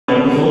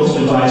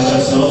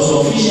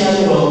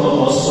officially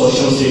welcome us to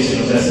Osun State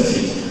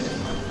University.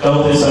 Come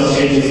with us on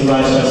stage is the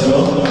Vice Chancellor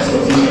as well as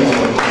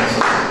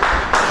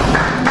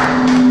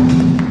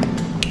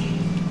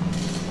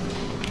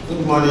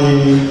Good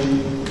morning,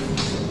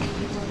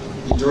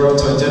 the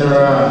Director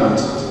General and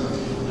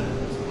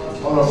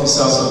all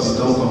officers of the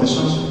Dawn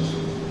Commission.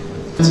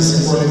 This is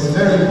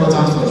very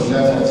important for the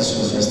life of this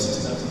university.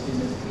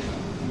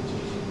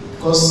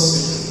 Because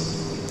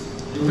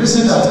the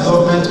reason that the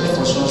government of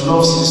Osun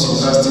loves this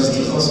university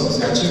is because of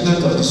the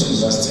achievement of this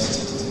university.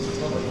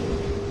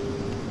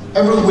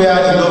 Everywhere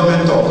the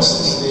government talks,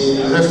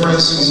 they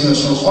reference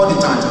UNIOSUN all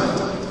the time.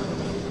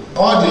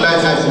 All the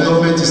life of the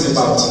government is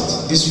about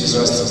this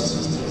university.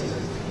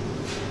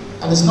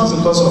 And it's not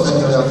because of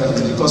any other thing,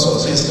 it's because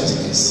of things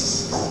like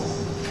this.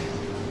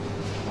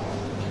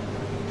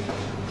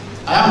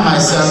 I am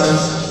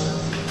myself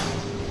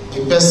a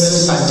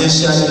person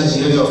tangentially in the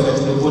area of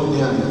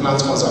ethnology and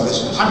plant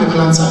conservation. I'm a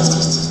plant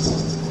scientist.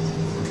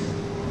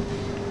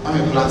 And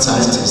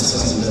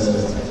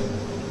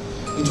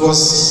it was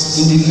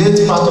in the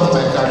late part of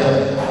my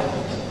career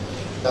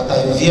that I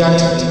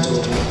veered into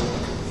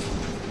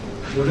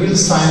the real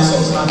science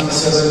of plant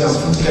physiology and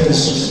food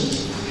chemistry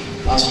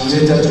as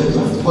related to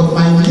plant. But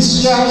my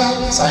initial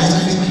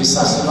scientific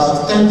research,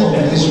 about 10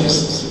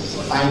 publications,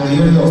 are in the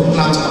area of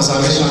plant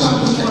conservation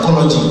and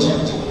ecology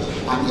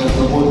and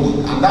ethnology.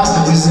 And that's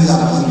the reason that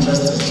I'm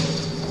interested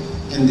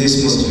in this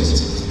project.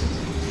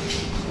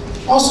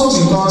 Also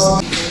because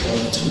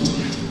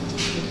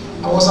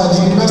I was at the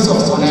University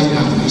of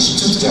Connecticut,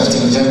 which took their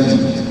in Germany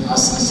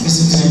as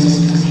visiting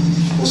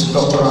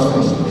postdoctoral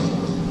fellow.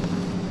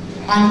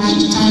 And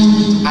each time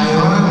I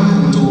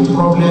ran into a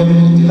problem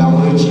in the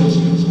laboratory,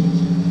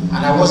 and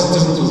I wasn't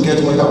able to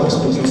get what I was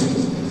looking for.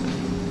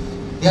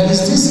 There is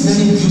this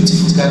very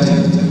beautiful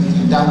garden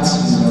in that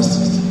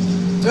university,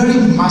 very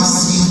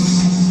massive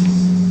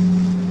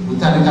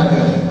botanical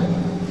garden.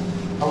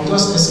 I would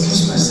just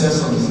excuse myself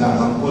from the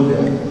lab and go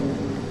there.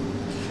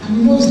 And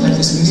you know, it's like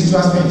a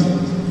spiritual thing.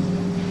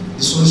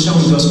 The solution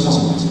will just come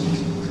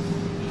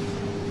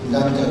in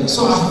that garden.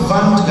 So I've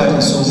valued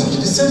garden so much.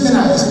 The same thing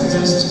I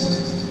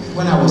experienced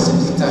when I was in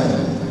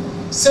Italy.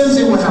 Same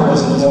thing when I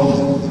was in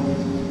London.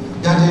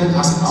 Garden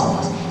has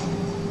power.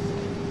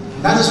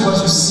 That is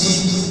what you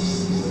see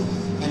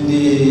in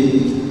the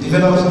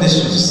developed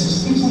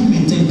nations. People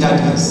maintain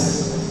gardens.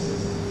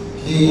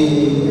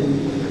 They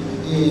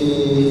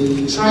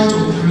try to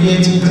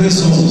create grey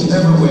zones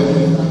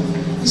everywhere.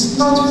 It's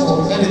not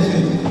for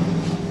anything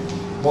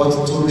but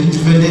to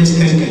rejuvenate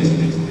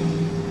thinking,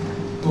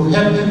 to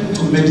help people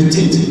to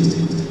meditate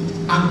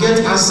and get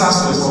answers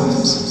to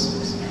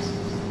problems.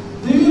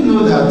 Do you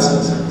know that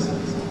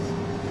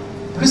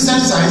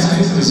recent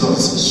scientific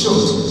results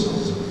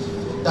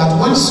showed that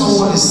when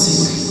someone is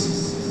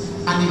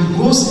sick and he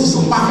goes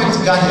into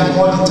perfect garden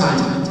all the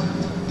time,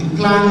 the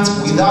plant,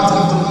 without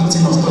even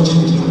eating or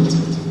touching the plant,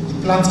 the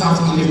plant has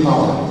healing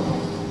power.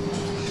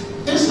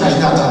 Things like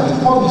that have been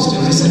published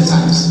in recent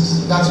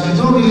times, that you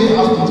don't really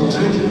have to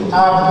drink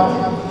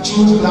herb,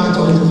 chew plant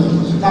or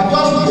anything, that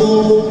just go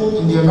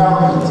in the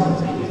environment,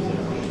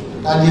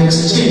 that the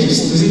exchange is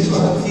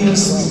spiritual,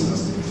 heals.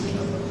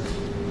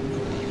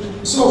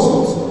 So,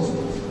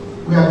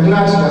 we are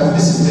glad that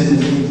this is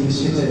being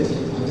initiated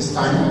at this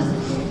time.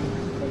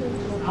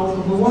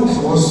 And we want to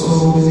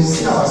also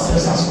see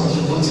ourselves as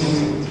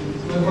contributing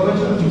to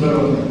ecological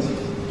development.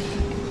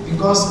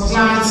 Because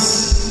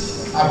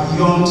plants are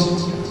beyond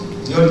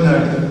the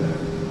ordinary.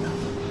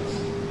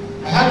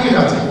 I argue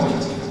at a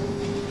point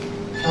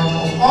that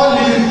of all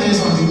living things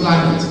on the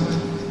planet,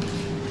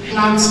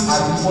 plants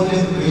are the only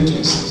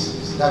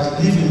creatures that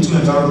live in two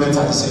environments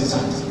at the same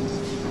time.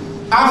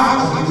 Half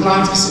of the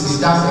plant is in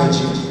the dark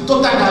region,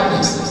 total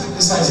darkness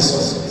inside the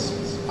soil,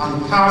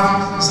 and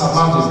half is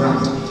above the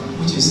ground,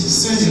 which is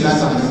seeing the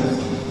light and everything.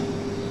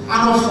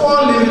 And of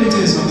all living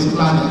things on the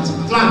planet,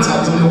 plants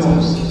are the only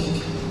ones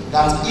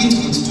that eat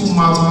with two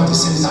mouths at the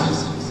same time,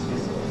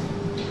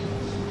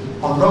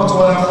 conduct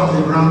water from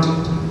the ground,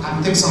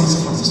 and take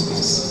something from the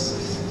space.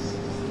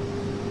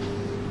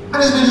 And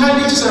it's been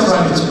argued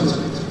severally too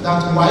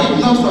that were it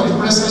not for the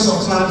presence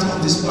of plants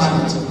on this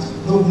planet,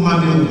 no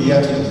human being will be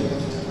here today.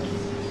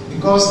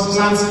 Because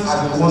plants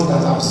are the ones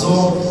that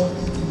absorb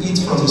heat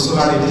from the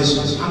solar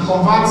radiation and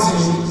convert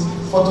it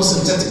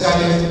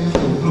photosynthetically to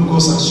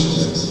glucose and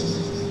sugars.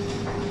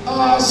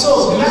 So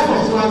the life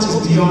of plants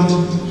is beyond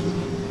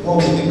what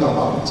we think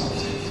about.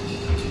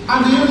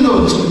 And do you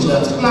know too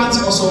that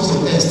plants also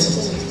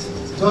protest,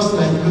 just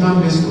like human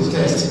beings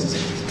protest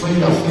when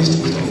you are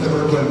faced with a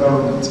favorable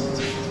environment.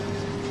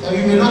 And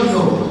you may not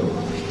know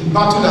the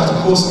battle that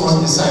goes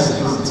on inside the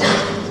plant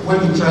when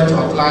you try to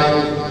apply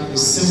a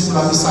simple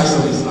herbicide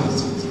on the plant.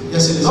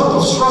 There's a lot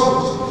of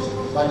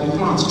struggle by the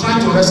plant trying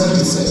to rescue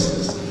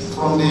itself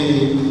from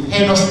the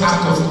heinous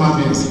act of human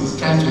beings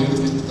trying to kill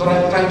the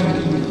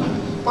plant.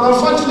 But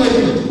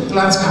unfortunately,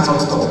 plants cannot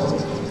stop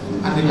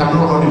and they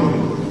cannot run away.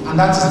 And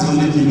that is the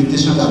only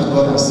limitation that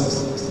God has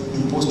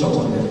imposed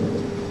upon them.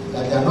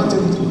 That they are not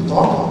able to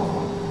talk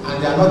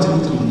and they are not able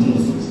to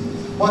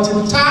move. But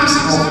in terms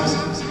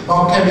of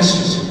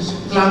biochemistry.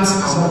 Plants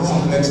are more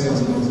complex than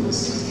this.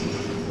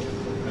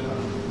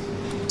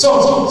 So,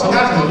 on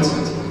that note,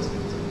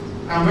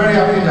 I'm very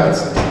happy that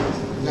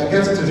we are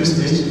getting to this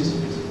stage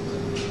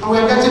and we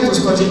are getting to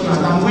study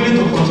plants. I'm willing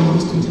to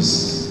contribute to this.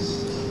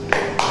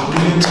 I'm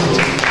willing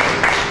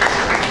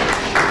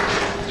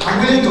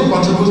to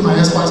contribute my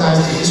expertise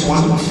to this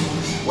one,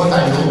 what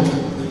I know,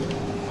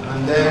 and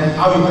then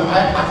how we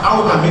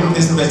can make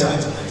this better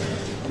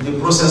in the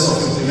process of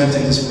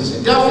implementing this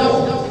project.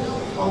 Therefore,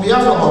 on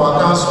behalf of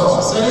our council,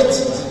 our senate,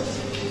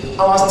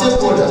 our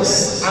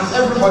stakeholders, and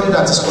everybody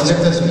that is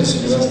connected to this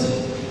university,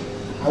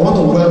 I want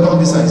to welcome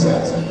this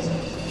idea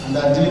and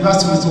that the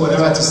university will do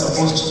whatever it is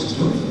supposed to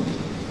do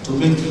to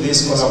make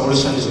this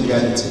collaboration a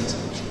reality.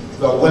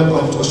 You are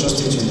welcome to Osun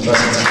State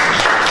University.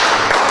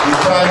 We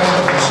thrive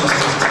on Osun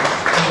State.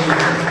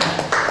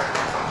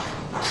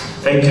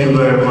 Thank you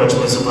very much,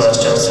 Mr. Vice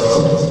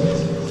Chancellor.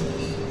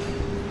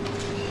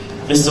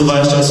 Mr.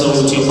 Vice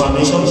Chancellor, with your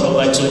permission, I would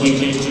like to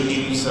quickly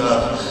introduce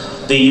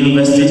the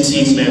university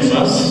team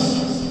members.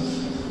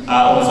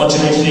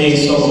 Unfortunately,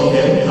 some of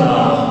them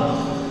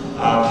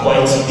are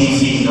quite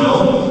busy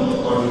now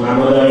on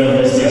another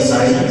university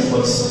assignment,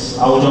 but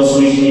I will just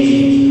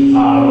quickly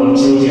run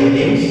through their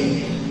names.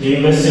 The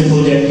University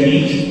Project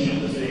Lead,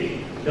 the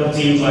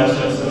Deputy Vice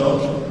Chancellor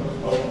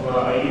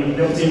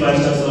Deputy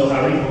Vice Chancellor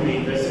Harry of the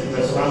University,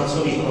 Professor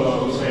Anthony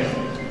Osun.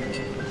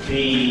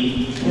 The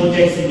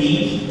Project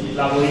Lead,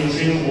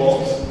 Laboratory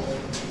Works,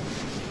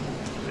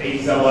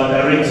 is our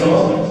Director,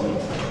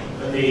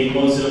 the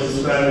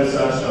Multidisciplinary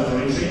Research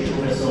Laboratory,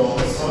 Professor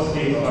Osun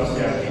State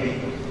University.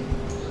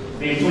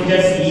 The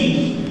Project Lead,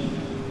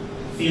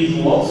 Field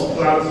Works,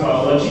 Plant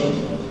Biology,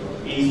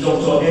 is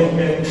Dr.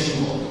 Clement.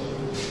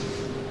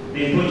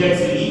 The Project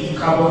Lead,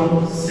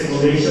 Carbon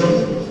Simulation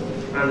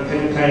and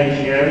Chemical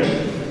Engineering,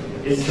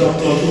 is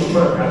Dr.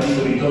 Clement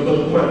Adebooye. Dr.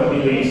 Clement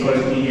Adebooye is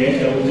currently here,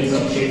 and will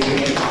appreciate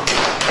it.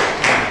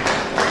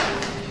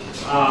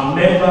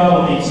 Member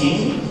of the team,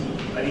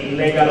 the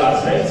legal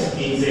aspect,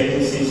 is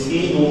Mrs.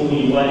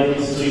 Iwale.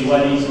 Mrs.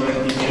 Iwale is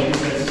currently here,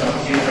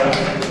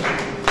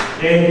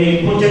 then the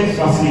project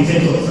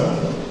facilitator, sir,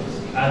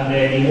 and the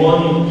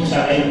one in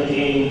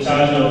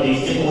charge of the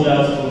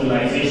stakeholders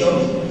mobilization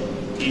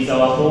is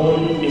our own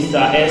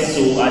Mr.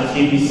 S.O. at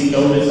KBC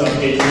Government of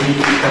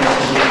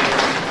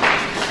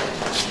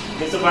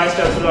Mr. Vice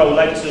Chancellor, I would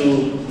like to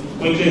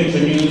quickly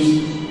introduce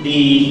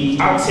the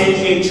acting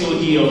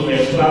HOD of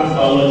plant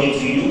biology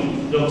to you,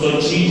 Dr.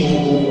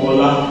 Chietaincy.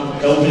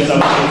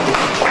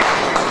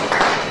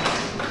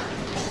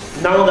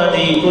 Now that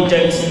the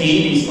project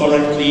lead is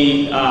currently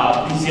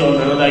busy on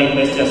another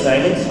university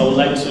assignment, I would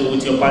like to,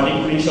 with your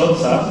permission,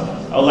 sir,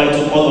 I would like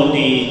to call on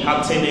the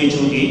acting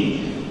HOD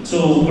to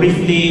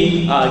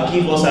briefly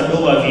give us an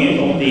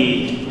overview of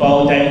the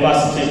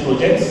biodiversity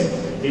project,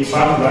 the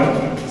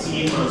background,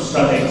 team and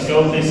strategy.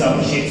 So please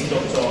appreciate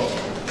Dr.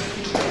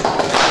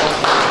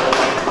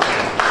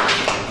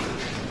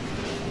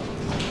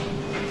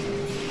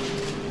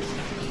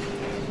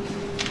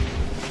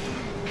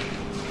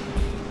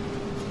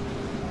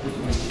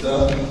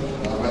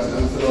 Vice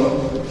Chancellor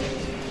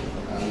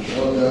and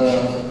other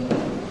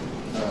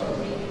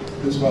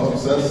principal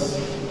officers.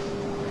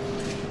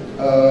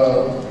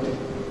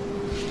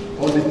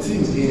 On the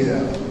team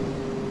here,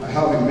 I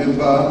have a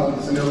member,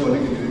 senior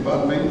colleague in the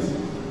department,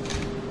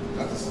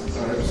 that's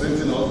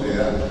representing us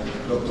there,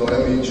 Dr.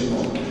 M.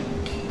 Chimo.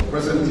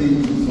 Presently, he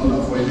is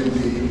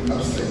unavoidably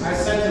absent. I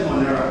sent him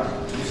on error.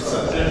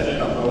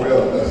 I'm aware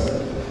of that.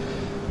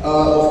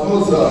 Of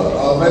course,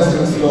 our Vice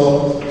Chancellor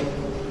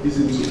is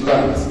into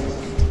plants.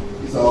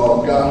 He's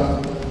our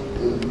guy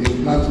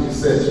in plant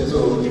research, so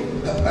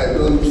I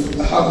don't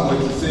have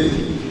much to say.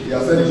 He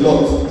has said a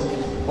lot.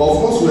 But of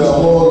course, we are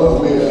all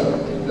aware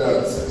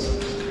that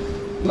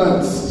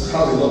plants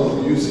have a lot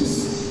of uses.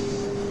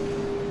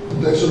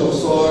 Protection of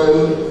soil,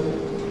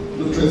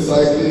 nutrient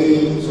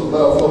cycling, supply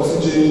of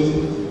oxygen,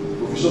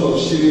 provision of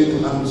shade,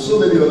 and so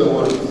many other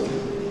ones.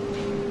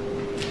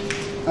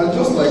 And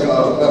just like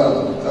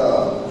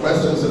our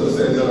Vice Chancellor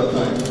said the other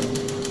time,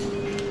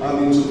 I'm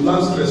into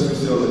plant stress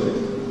physiology.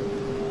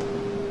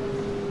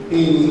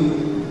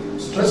 In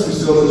stress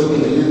physiology, we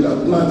believe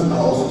that plants are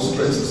also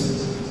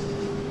stressed.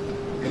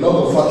 A lot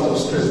of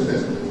factors stress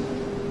them.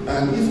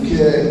 And if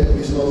care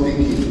is not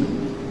taken,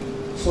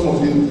 some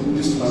of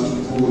these plants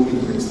will go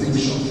into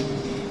extinction.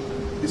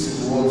 This is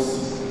what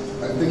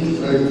I think is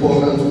very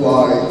important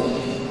why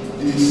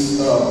this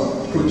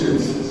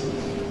project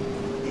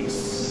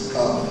is a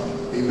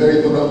very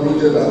important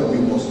project that we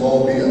must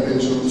all pay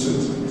attention to.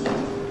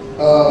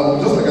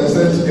 Just like I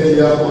said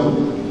earlier on,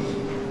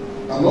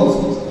 I'm not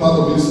part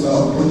of this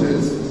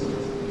project.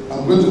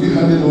 I'm going to be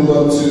handing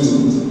over to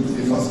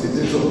the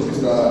facilitator,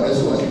 Mr.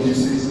 S.O.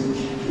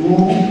 who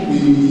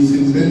is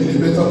in a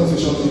better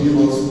position to give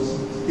us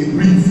a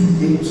brief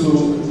into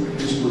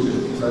this project.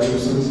 Mr.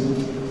 Adebooye.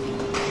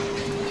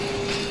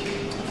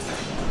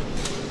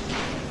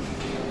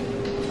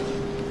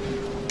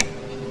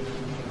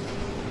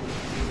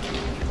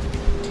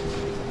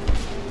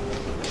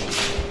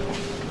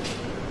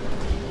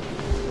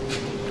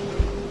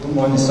 Good Good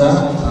morning, sir.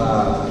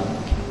 Our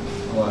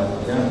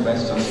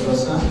Vice Chancellor,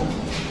 sir.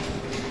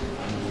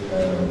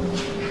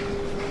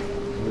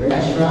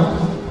 Registrar,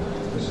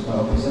 principal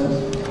officers,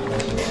 and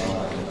also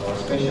our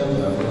special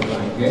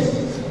and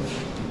guests,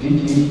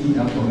 DG,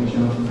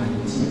 Commission, and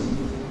the team.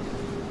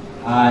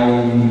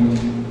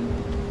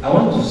 I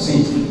want to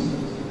say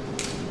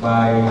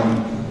by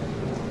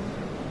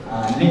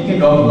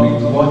linking up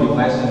with what the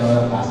Vice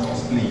Chancellor has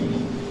explained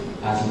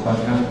as a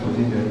background to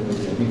this very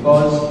project,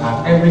 because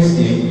at every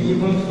stage,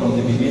 even from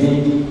the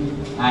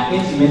beginning, I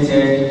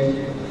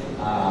intimated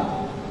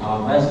our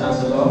Vice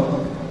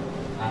Chancellor,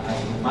 and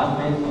as a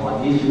department, our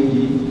HOD,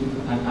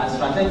 and at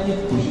strategic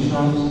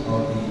positions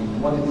of the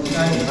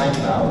multidisciplinary design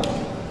cloud,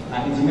 I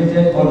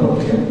intimated all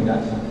of them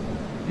that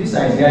this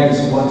idea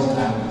is what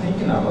I'm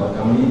thinking about.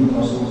 Can we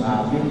also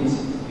make this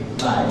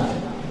apply?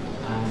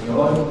 And they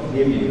all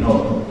gave a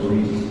nod to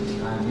it.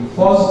 And the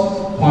first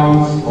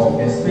point of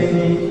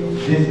explaining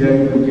this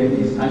very project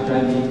is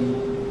actually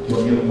to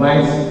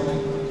invite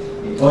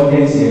the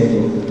audience here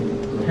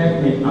to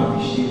help me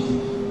appreciate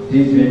the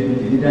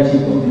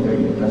leadership of the very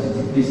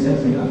university. Please help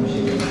me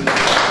appreciate it.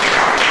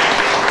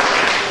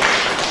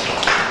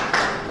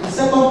 The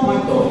second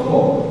point of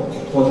call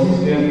for this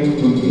very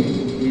project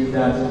is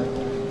that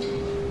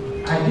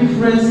at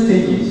different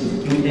stages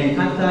we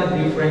encounter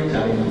different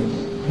challenges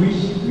which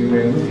we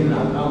were looking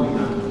at how we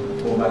can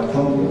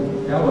overcome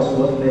them. That was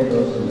what led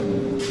us to the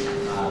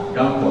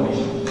Dam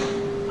Commission.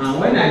 And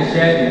when I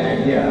shared the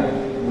idea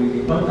with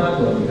the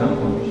contact of the Dam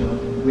Commission,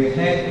 we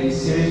had a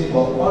series of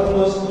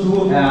almost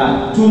 2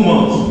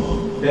 months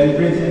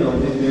deliberating on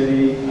this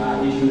very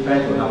issue,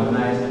 trying to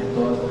harmonize the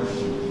thoughts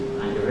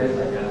and the rest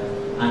like that.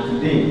 And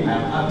today, I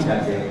am happy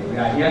that we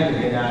are here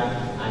together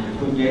and the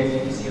project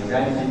is in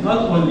reality, not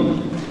only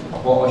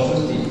for Osun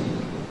State,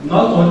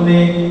 not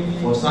only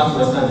for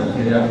Southwestern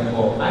Nigeria,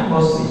 but I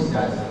must say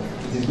that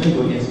it is going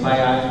to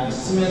inspire a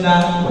similar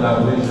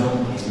collaboration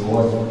in the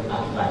world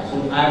at large. So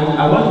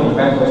I want to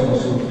invite us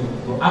also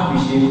to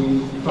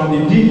appreciate from the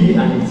DD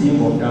and the team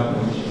of that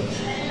commission.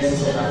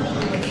 Let's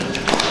appreciate.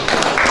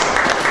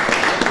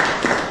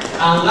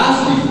 And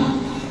lastly,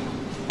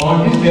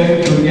 on this very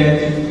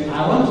project,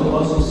 I want to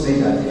also say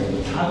that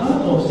a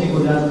lot of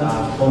stakeholders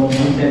are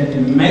contributed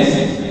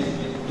immensely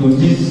to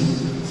this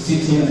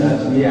sitting that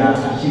we are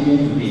achieving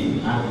today,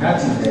 and that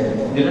is the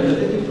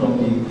representative from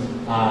the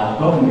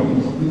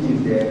government, which is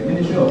the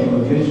Ministry of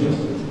Innovation,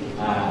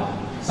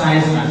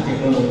 Science and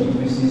Technology,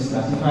 which is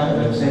certified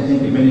representing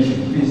the ministry.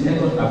 Please let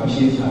us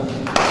appreciate her.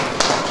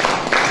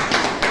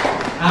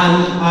 And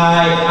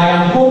I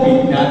am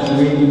hoping that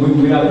we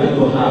are going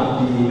to have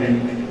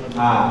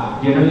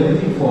the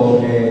representative for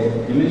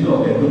the Ministry of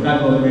the Local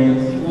Government,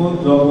 who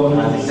doubled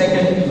as the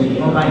secretary to the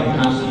member in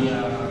council.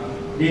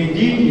 They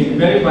did a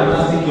very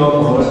fantastic job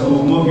for us to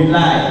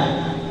mobilize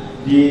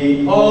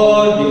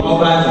all the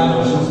Obas in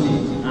Osun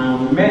State,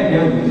 and we met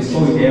them, we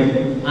discussed with them,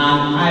 and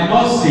I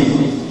must say,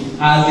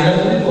 as the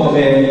representative of the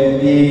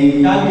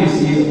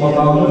KBC of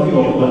our country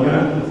of Ghana,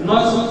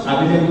 not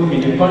available in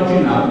the country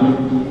now,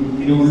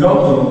 he would love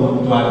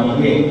to have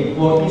been here,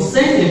 but he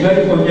sent a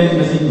very urgent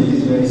message to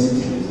this very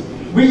city,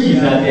 which is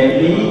that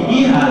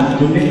he has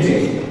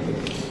donated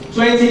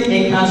 20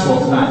 acres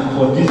of land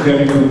for this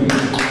very project.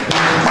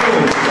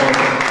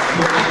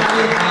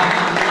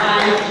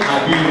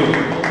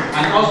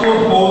 And also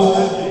host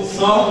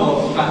some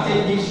of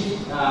strategic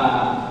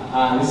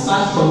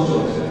research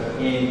structures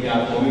in their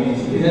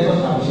community. Let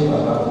us appreciate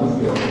about this.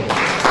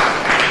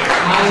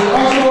 And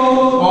also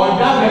on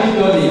that very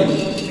knowledge,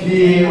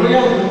 the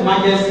Royal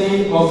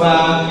Majesty Oba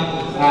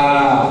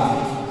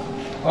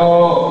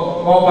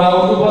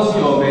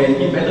University of the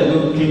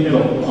Independent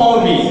Kingdom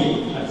called me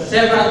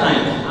several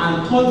times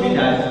and told me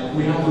that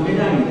we have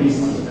together in this.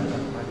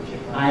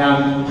 I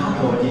am part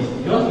of this,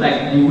 just like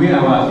the way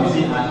our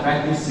visit has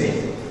rightly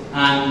said.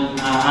 And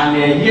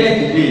here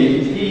today,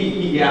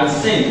 he has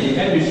sent the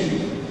emissary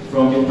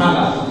from the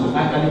palace to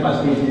actually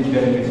participate in this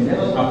very meeting. Let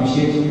us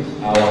appreciate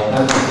our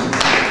country.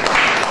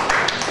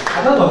 I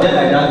don't forget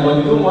like that, but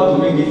we don't want to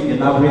make it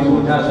elaborate,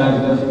 so that's why we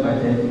just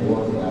invited to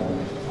work with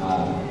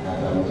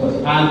us.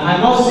 And I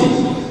must say,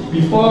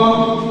 before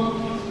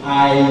I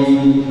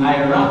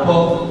wrap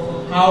up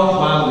how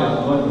far we have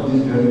gone with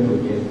this very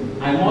project,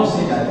 I must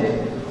say that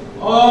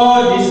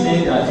all these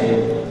things that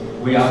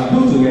we have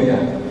put together,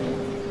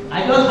 I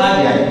just had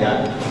the idea,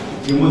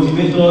 the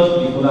motivators,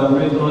 the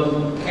collaborators,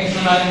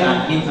 externally and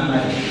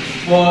internally.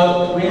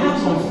 But we have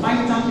some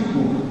fighter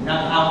people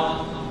that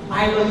have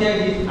piloted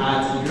it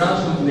at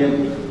grassroots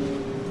level.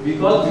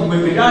 Because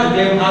without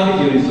them having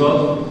the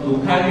result to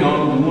carry on,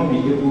 we won't be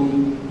able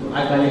to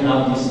actually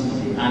have this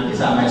today. And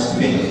these are my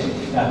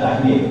students that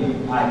are here.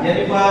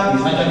 Jennifer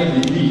is actually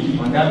the lead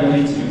on that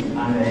very team,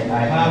 and I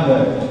have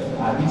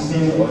this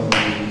thing on the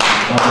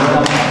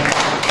other side.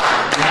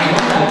 I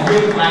want to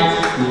give light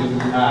to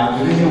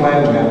the reason why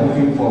we are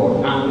moving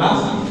forward. And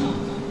lastly,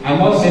 I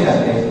must say that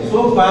so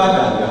far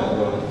that we have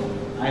done,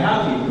 I have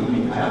a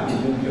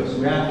nucleus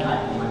where I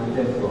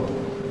emanated from.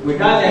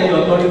 Without any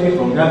authority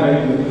from that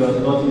very nucleus,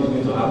 nothing is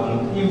going to happen,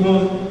 even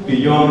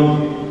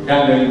beyond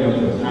that very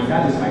doctor, and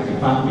that is my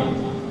department.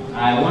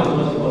 I want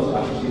us to also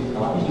appreciate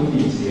our HOD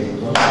is here.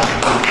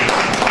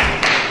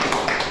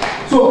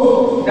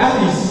 So that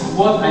is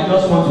what I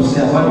just want to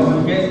say about it.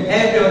 Because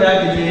every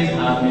other details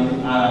have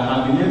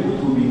been able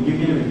to be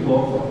given a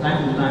report from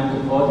time to time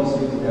to all the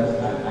stakeholders,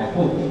 and I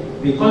hope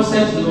the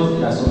concept note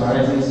that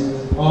summarizes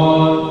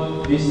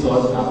all these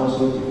thoughts are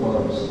also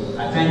before us.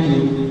 I thank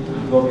you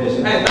and God bless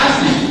you. And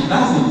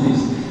lastly,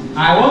 please,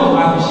 I want to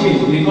appreciate,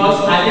 because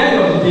at the end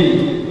of the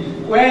day,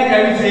 when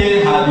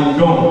everything has been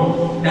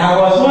done, there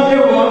was only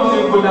one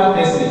singular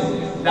person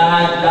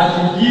that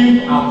should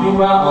give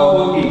approval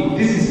of, okay,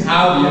 this is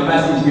how the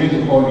university is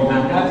going to call me,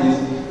 and that is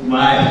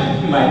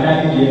my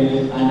daddy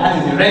here, and that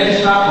is the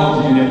registrar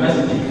of the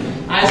university.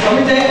 I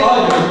submitted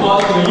all the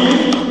reports to him,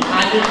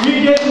 and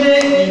immediately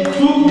he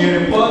took the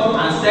report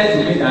and said to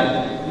me that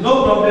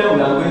no problem,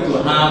 we are going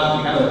to have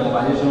the kind of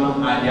conversation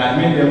at the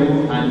admin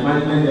level and the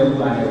management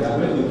level, and we are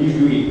going to give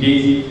you a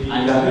date,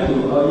 and we are going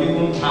to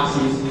even pass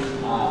it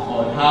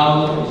on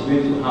how it's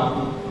going to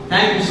happen.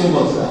 Thank you so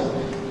much, sir.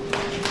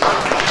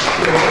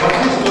 So for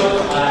this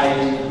note, I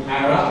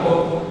wrap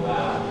up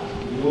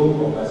the whole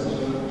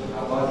conversation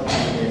about the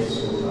business.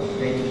 So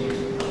thank you.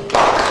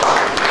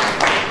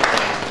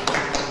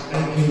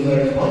 Thank you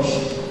very much.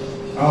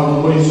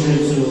 I'll go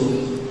straight to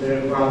the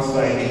remarks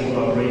by the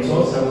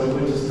collaborators, and we're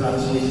going to start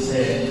with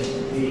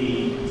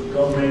the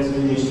government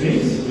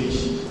ministries, which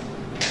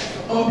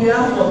on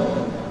behalf of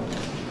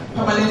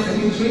Permanent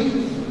Secretary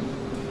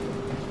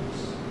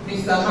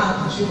Mr.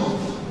 Mark Chimo,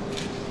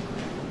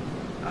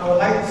 I would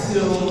like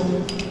to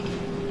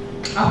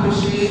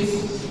appreciate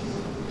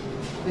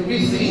the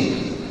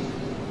visit.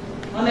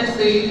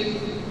 Honestly,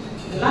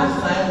 the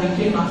last time we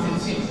came as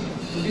a team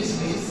to this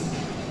place,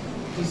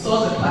 we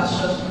saw the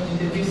passion in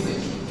the visit.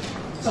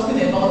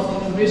 Talking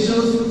about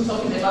innovations,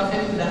 talking about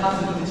anything that has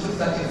to do with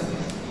research.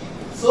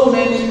 So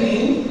many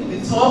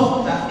things, the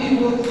talk that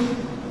even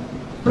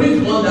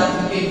brief one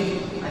that you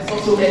gave, I saw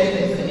so many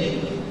things in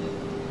it.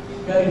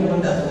 Very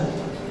wonderful.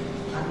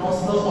 And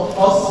also, of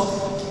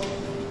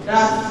course,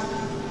 that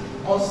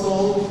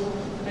also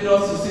made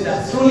us to see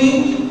that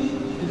truly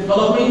the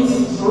development,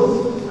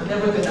 growth, and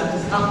everything that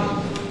is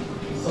happening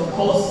is, of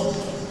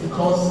course,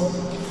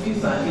 because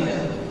these are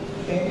here.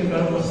 Thank you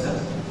very much,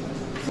 sir.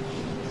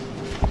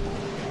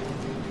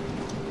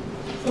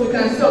 So we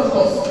can see, of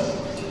course,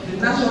 the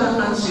national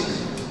handshake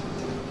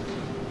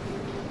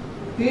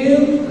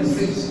being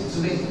received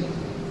today.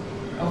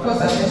 Of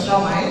course, an extra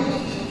mind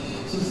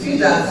to see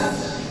that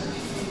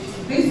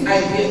this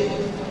idea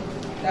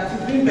that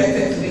is being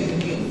vetted today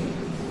again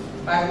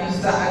by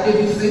Mr.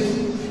 Adebooye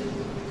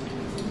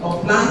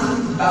of Plant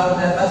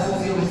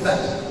Biodiversity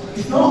Research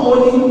is not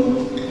only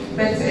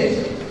vetted,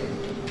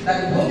 that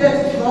the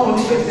project is not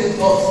only vetted,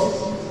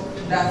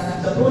 but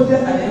that the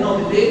project at the end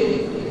of the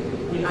day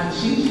will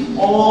achieve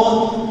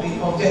all the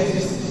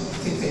objectives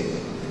stated.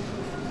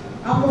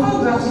 I provide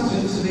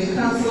gratitude to the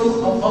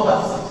Council of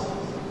Obas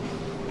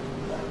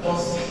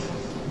because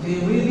they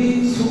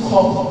really took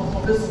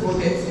up this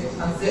project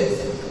and said,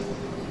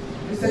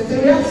 the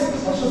Secretariat of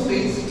Osun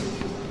State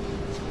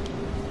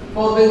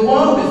for the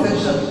warm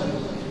reception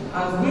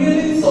and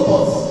really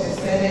support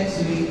extended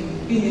to the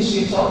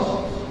initiator,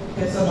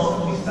 person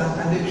of Mr.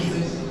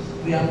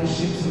 Adebooye. We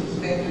appreciate you.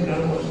 Thank you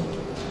very much.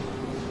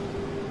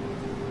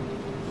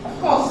 Of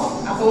course,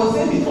 as I was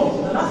saying before,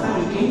 the last time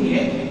we came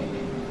here,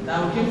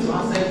 that we came to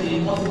answer the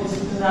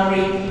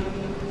multidisciplinary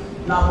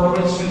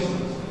laboratory,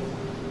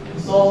 we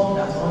saw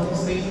that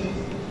honestly,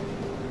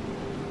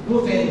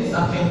 good things is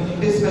happening in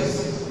this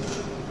place.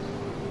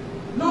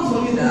 Not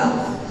only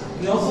that,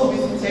 we also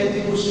visited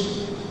the bush,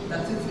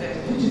 that is a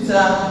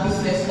digital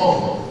business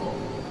hub.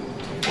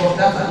 Because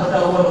that's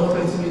another word of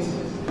creativity.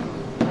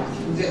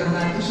 With an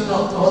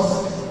additional cost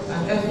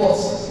and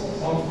efforts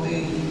of the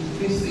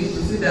visit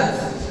to see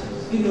that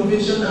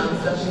innovation and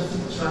research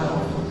is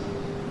triumph.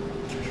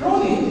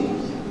 Truly,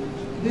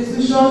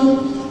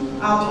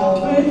 decisions are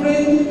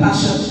unwavering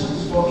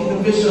passion for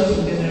innovation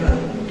in general.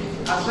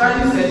 As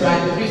rightly said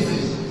by the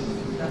visit,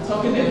 that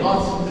talking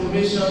about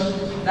innovation,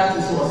 that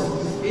is what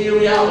this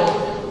area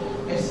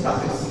of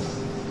expertise.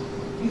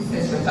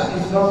 This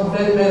expertise is not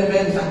very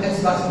is an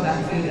expert in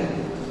that area.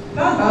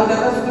 Plant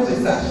biodiversity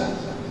research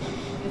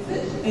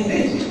is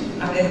indeed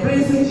an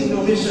embracing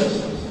innovation,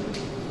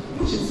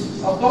 which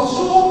is of course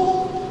true.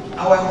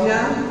 Our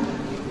dear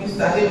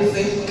Mr.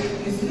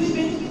 Adebooye is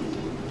leaving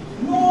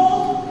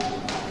no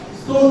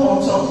stone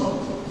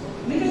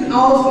unturned, leaving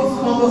out his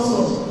comfort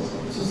zone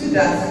to see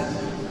that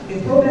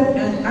a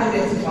problem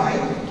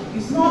identified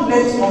is not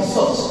left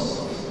unsought,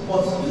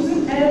 but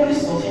using every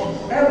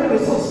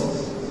resource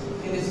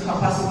in his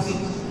capacity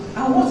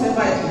and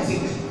whatever it will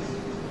take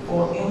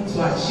for him to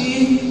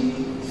achieve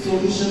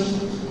solutions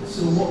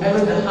to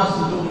whatever that has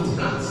to do with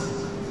plants.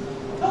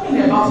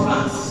 Talking about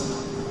plants,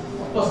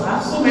 of course, I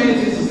have so many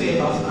things to say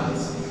about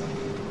plants.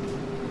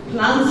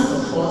 Plants,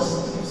 of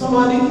course, if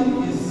somebody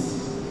is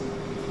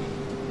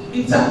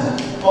eater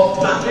of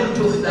plant, let me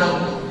close it down.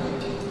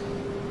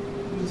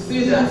 You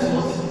see that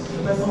what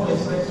the person will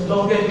expect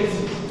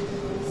longevity,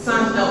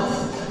 sound health,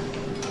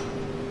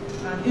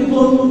 And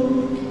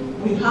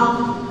even we have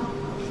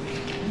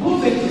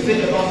good things to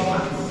say about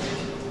plants.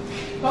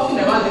 Talking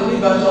about the new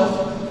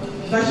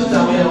virtues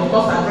that we are of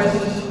course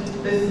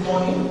addressing this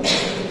morning.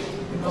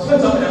 Because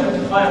we're talking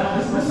about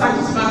this research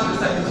is past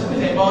research, is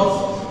talking about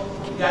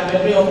the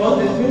adversary of course,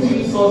 there's going to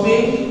be survey,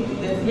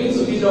 there's going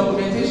to be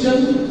documentation,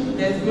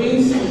 there's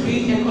going to be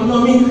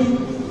economic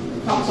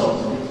factors,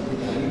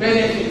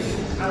 benefits,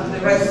 and the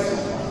rest.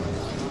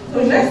 So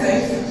in that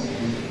sense,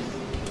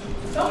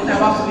 talking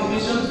about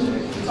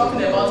motivation,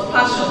 talking about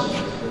passion,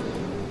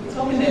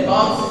 talking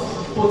about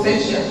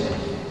potential,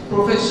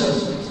 profession,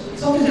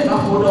 talking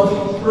about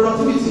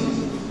productivity,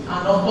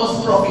 and of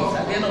course profit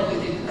at the end of the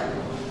day.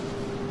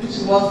 Which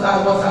is what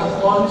I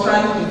was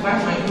trying to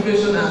define my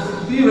innovation as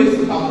B raised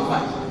to power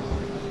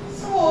 5.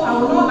 So I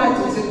would not like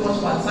to take much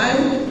of our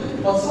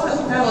time, but so as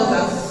to tell us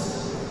that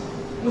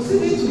we still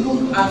need to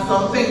look at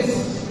some things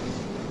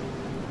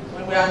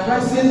when we are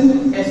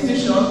addressing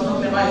institutions,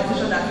 talking about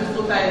institutions that is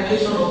total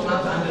elevation of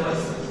plants and the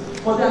rest.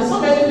 But there are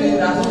so many things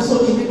that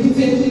also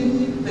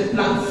inhibiting the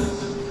plants.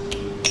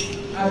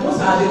 And those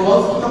are the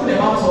ones talking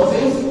about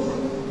sources,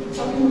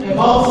 talking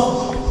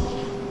about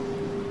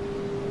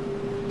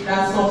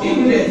that some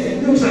ingredients,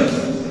 nutrients,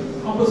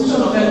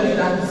 composition of elements,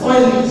 and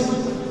soil needs,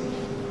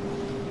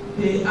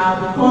 they are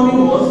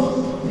becoming what?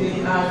 They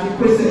are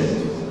decreasing,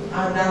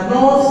 and are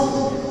not,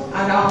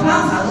 and our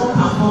plants are not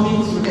performing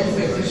to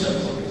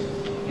expectations.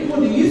 Even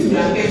the yields we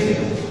are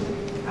getting.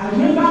 I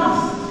remember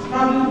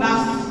probably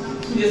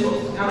last 2 years ago,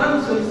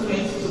 around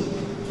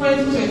 2020,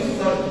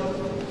 sorry,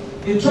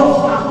 a drop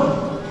happened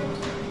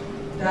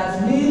that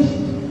made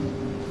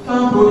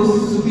farm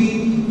produces to be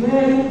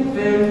very,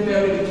 very,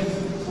 very reduced.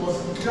 Was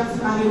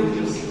drastically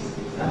reduced.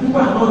 And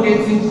people are not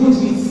getting good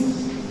hits.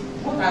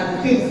 What are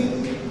the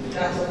things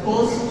that of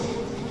course?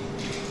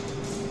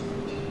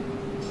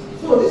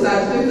 So these are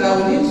the things that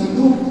we need to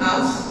look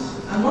at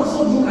and also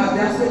look at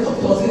the aspect of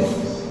causes.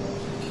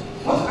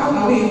 How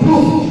can we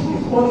improve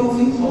the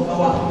quality of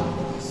our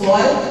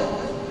soil,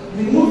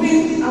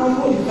 removing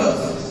harmful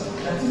effects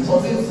that it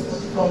causes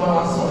from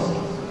our soil,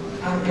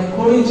 and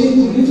encouraging,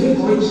 we need to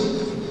encourage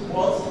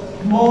what?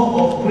 More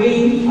of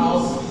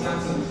greenhouse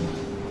planting.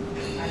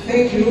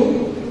 Thank you,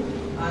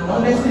 and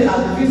honestly, as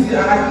the VC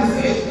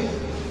rightly said,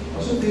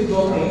 Osun State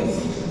government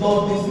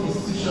love this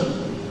institution,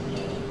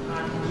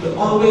 and we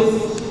always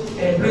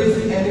embrace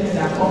anything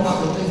that comes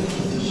out of this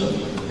institution.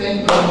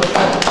 Thank you.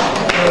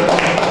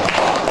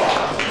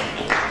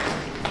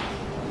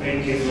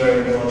 Thank you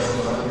very much,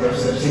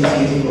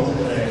 representative of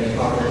the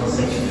Department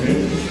Secretary.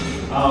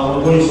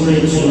 We're going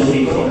straight to the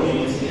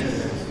community.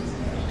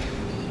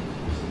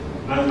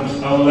 And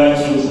I would like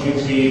to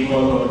quickly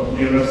call on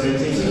the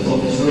representative of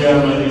His Royal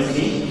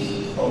Majesty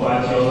of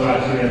Akiola,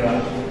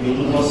 the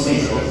UNIOSUN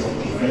of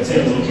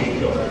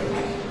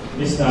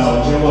Mr.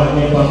 Ojewa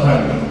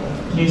Nebakari.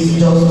 Please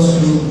just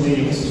 2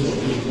 minutes to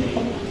quickly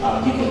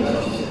give your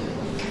answer.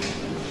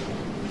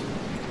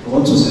 I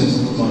want to say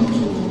good morning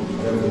to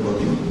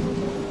everybody,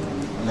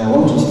 and I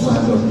want to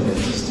stand on the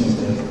existing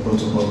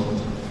protocol.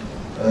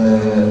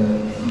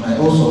 My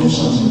own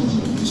solution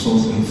is so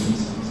brief.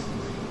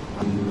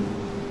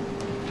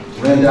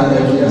 Render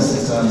every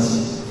assistance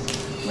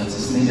that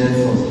is needed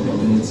for the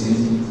community.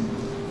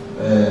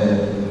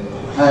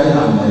 I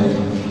and my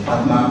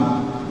partner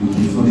will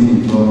be fully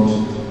involved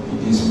in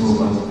this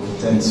program.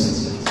 Thank you.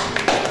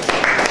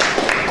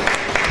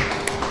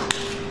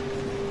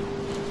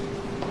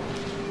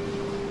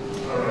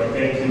 All right,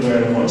 thank you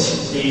very much.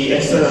 The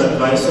external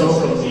advisor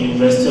from the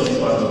University of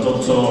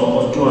Dr.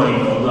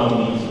 Oduayin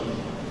Olawumi.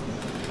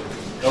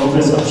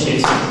 Always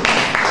appreciate you.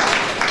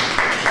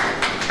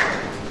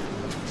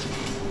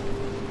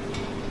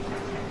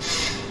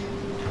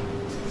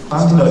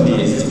 Starting on the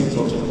existing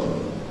protocol,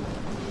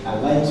 I'd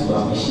like to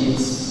appreciate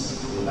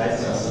the Vice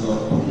Chancellor,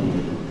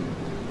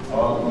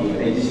 all the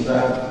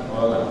registrar,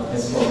 all our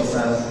desk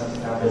officers,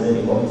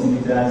 representing committee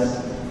leaders,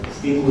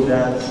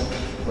 stakeholders,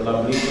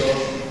 collaborators,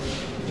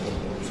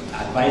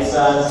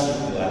 advisors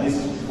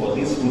for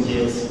this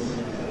project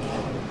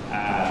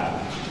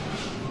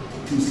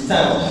to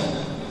stand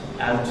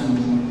and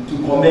to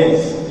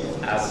comment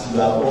as you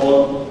have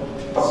all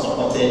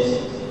supported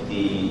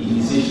the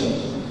initiation.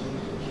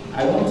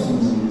 I want to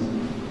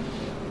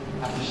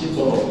appreciate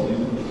all of you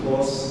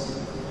because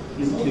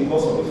it's not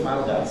because of the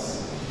fact that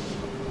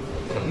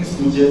this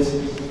project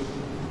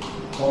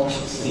comes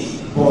to stay,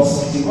 but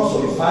because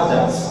of the fact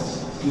that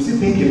you still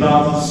think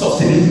about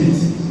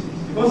sustainability.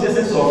 Because the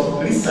essence of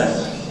research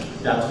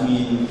that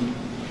we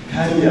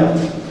carry out,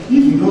 if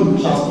we don't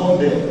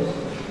transform them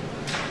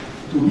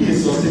to be a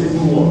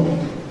sustainable one,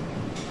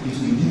 it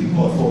will be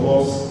difficult for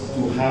us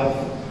to have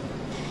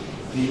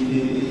the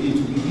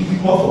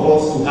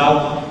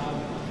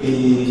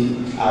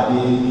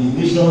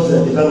nation's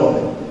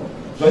development.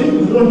 So if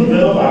we don't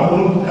develop our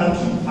own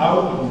country, how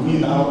do we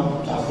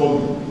now transform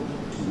it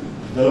to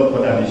develop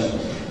other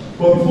nations?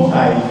 But before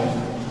I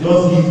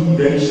just give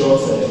very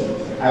short,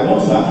 I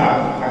want to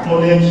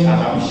acknowledge and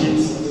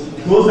appreciate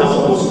those that are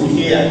supposed to be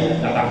here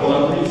that are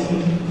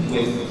collaborating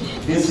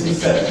with this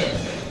research.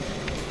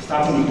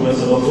 starting with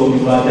Professor Dr.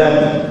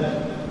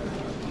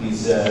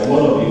 is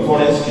one of the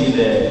forestry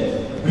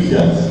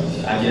breeders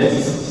and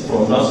geneticists from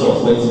Council of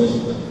Obas.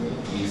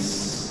 He's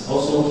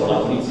also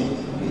collaborating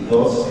with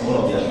us, one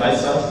of the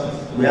advisors.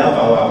 We have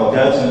our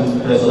Ogachu,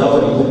 Professor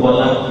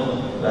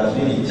Adebooye, that has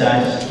been in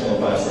charge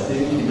of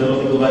scientific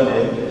development over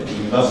there, the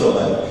University of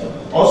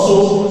Obas.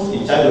 Also in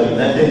charge of the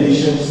United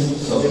Nations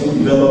Sustainable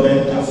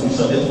Development and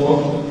Solution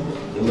Network.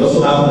 We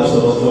also have Professor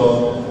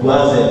Dr.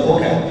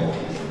 Oka.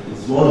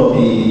 It's one of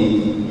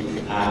the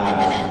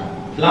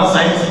plant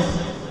scientists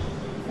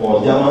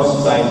for German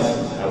society.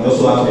 And we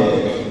also have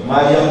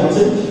Maria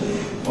Putin,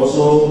 also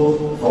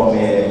from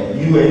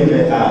UNIOSUN,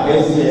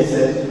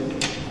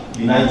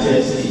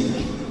 United States.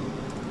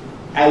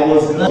 I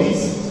was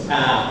this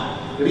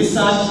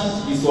research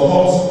is for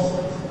us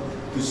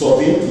to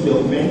survey, to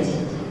document,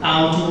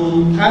 and to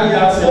carry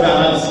out several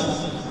analyses,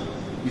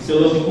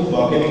 physiological,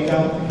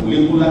 biochemical,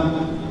 molecular.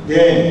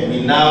 Then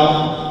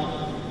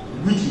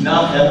which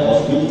now help us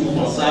to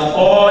conserve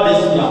all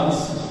these plants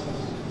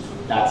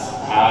that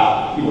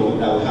are,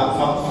 that we have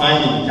find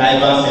in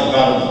diverse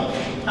environment.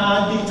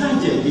 And the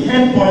target, the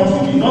end point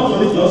will be not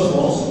only just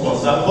for us to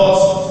conserve, but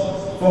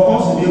for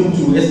us to be able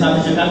to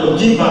establish a kind of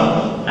genebank,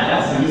 and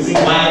that's the reason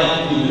why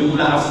the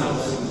molecular aspect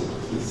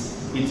is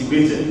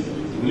integrated.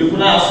 The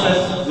molecular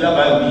aspect,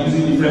 whereby we're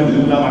using different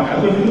molecular markers.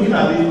 When we're looking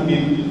at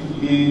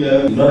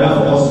in order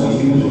for us to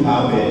be able to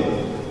have to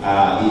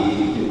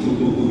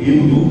be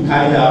able to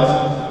carry out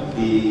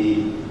a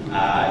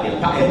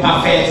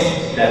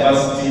perfect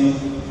diversity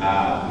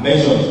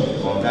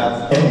measurement on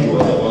that. But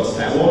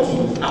I want to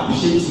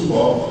appreciate you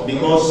all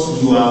because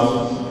you have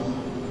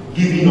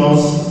given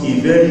us a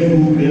very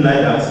good green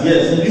light that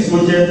yes, this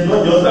project,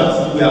 not just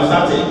that we have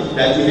started,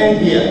 that we end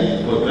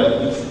here, but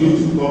it's going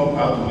to come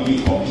out to really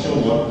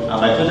commission work.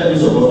 And by totally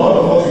so, but all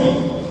of us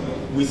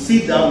we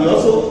sit down, we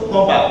also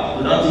come back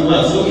to that table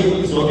and say,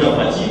 okay, this is what we have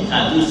achieved,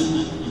 and this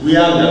we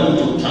are going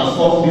to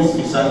transform this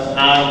research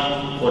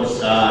and for the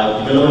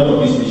development of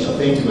this mission.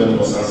 Thank you very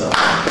much, sir.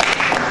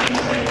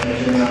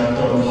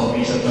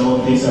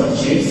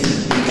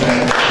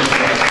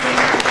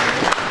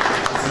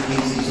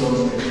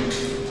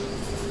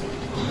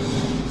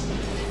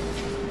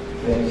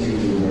 Thank you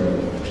very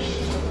much.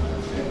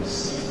 Thanks.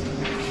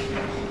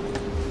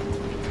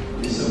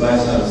 Mr.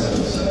 Vice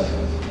Chancellor, sir.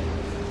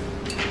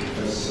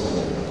 First of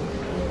all,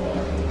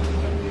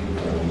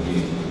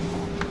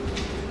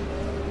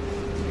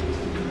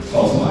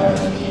 top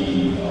hierarchy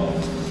of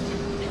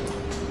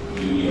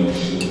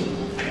UNIOSUN,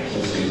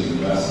 Osun State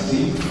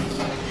University,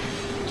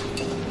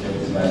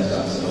 Deputy Vice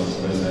Chancellor,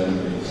 President,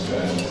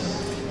 Registrars,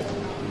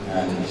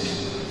 and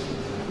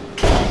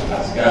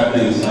at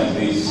gatherings like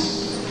this,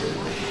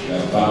 we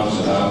are bound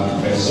to have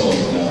professors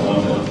in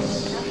abundance.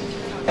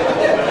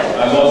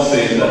 I must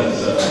say that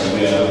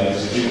we are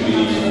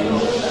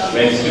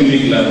extremely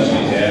glad to be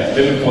here.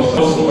 Let me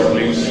first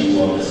congratulate you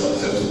on the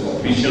successful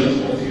completion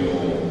of your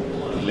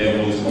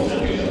levels of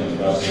education at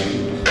university.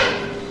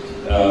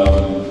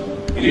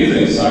 It is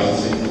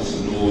exciting to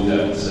know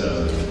that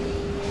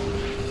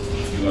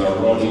you are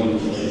running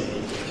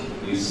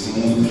a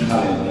smooth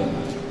calendar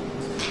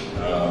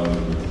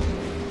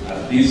at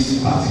this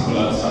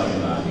particular time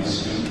in our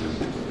history.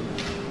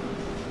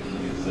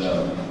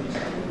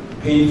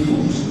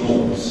 Painful to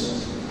note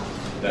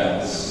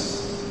that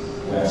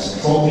we are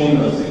struggling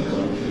as a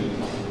country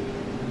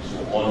to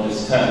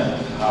understand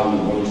how we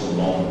want to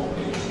run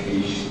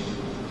education.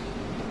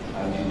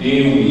 And today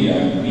we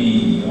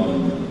agree on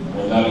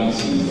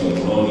modalities of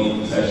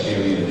running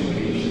tertiary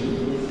education.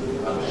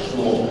 I'm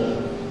sure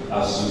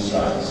as soon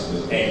as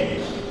will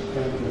end.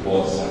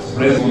 But at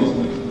present,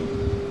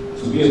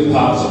 to be a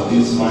part of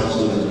this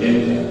milestone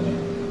agenda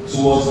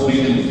towards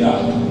bridging the gap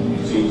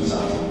between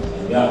South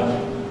and Ghana.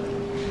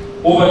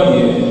 Over the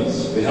years,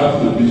 we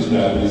have produced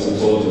graduates and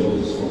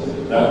soldiers from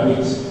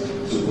graduates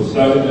to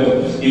postgraduate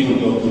levels, even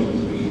doctorate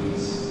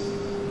degrees.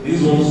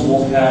 These ones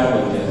work hard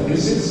on their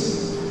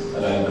thesis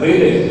and are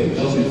graded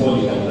just before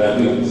they can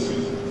graduate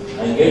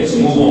and get to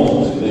move on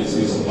to the next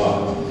phase of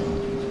life.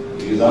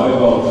 It is,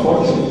 however,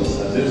 unfortunate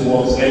that these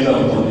works end up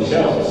on the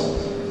shelves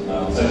in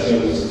our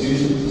tertiary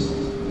institutions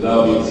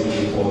without being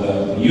taken further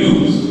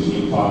used to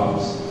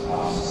impact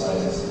our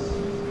society.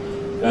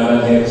 Ghana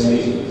hence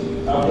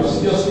our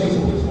prestigious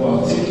people who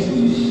have taken the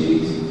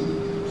initiative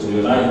to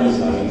unite these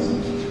lines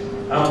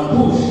and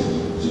push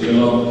to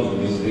develop in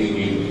this great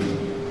area.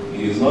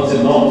 It is not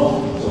enough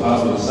to have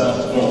the research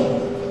done.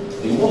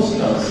 They must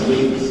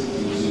translate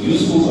into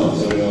useful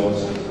materials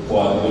for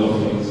our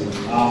development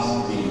as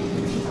the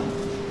individual.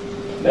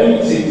 Let me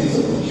take this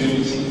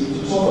opportunity to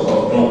talk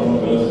about Dawn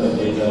Development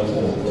Agenda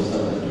for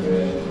Coastal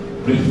Nigeria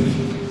briefly.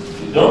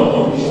 The Dawn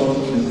Commission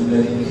is a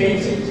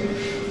dedicated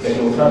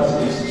technocratic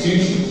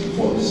institution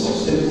for the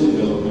sustainable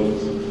development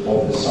of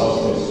the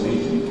Southwest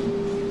region.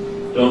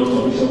 Dawn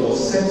Commission was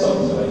set up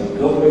by the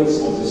governments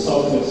of the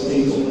Southwest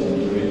states of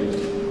Nigeria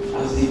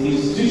as the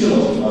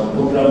institutional and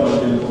program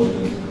management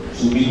body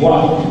to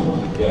reward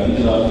their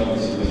regional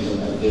integration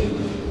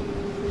agenda.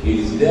 It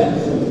is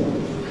therefore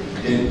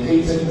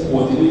dedicated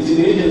coordinating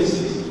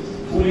agencies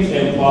fully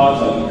empowered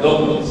by the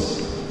governments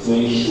to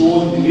ensure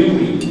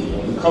delivery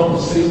of the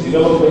country's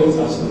development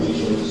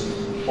aspirations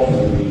of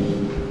the region,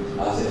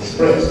 as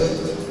expressed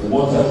in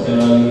what has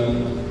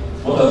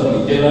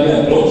been generally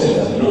adopted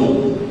and known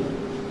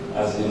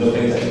as the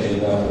development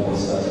agenda for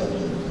Western Africa.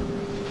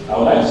 I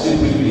would like to say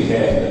briefly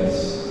here that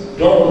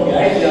the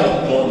idea of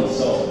Dawn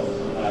itself,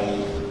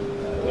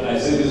 when I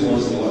say this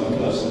once in a while,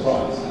 people are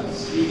surprised.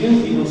 It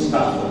didn't even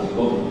start from the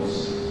governments.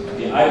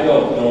 The idea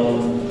of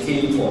Dawn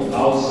came from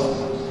outside.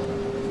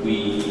 We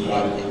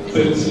are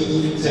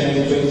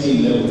 2010,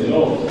 2011, a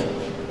lot of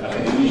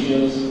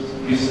academicians,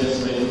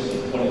 businessmen,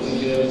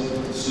 politicians,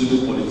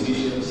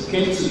 pseudo-politicians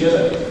came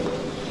together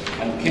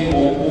and came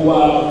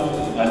over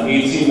an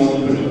 18-month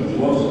period,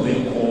 what was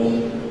then called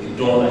the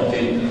Dawn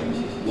Agenda.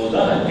 It was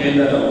that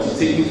agenda that was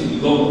taken to the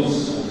governments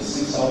of the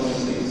 6,000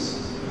 states.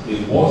 They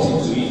bought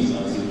into it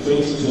until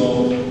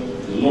 2012.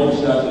 They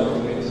launched that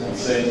document and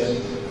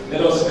said,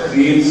 let us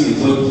create a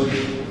body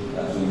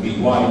that will be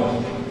wide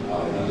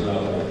our regional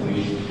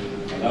cooperation.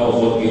 And that was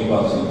what gave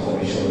back to the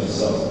Commission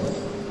itself.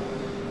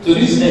 To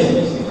this end,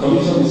 the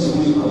Commission is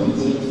fully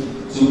committed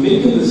to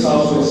making the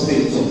southwest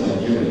states of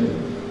Nigeria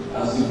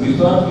as the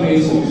preferred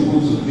place for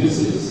people to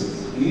visit,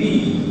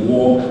 live,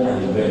 work,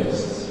 and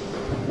invest.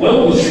 When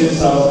we say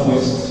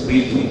southwest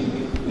region,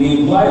 we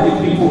imply the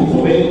people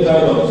from any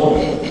kind of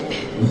country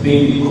within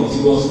the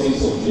contiguous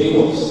states of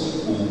Lagos,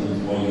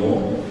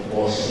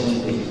 Osun,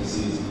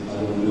 Chietaincy,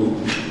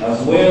 as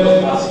well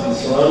as the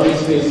surrounding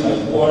states like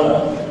Kwara,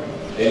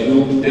 Edo,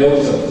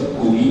 Delta,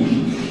 Kogi,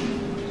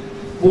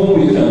 whom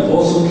we can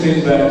also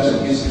trace back to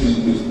history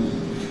with.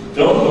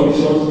 Dawn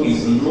Commission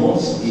is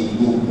not a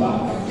Yoruba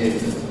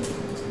agenda,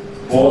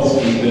 but a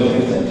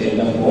development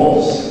agenda for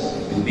us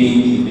to be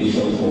the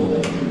nation for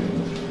Nigeria.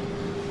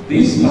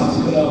 This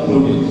particular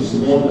project is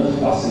one that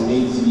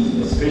fascinates me,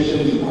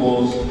 especially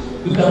because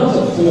we cannot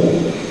afford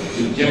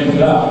to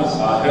jeopardize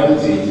our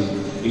heritage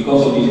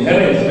because of the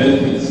inherent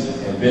benefits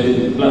embedded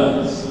in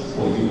plants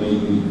for human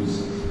use.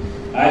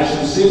 I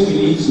should say we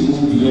need to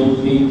move beyond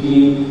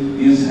thinking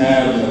these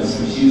herbs and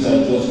species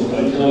are just for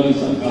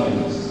traditionalists and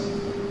capitalists.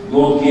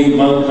 God gave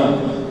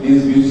mankind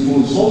these beautiful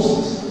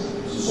resources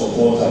to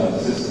support our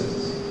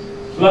existence.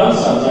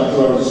 Plants are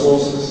natural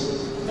resources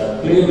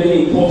that play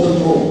many important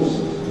roles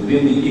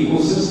within the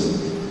ecosystem,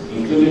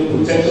 including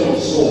protection of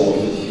soil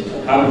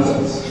and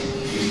habitats.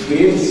 They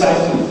create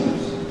cycles.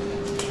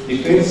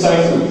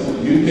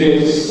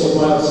 Nutrients,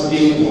 supply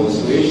steam for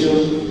respiration.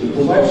 They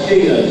provide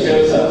shade and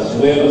shelter as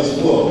well as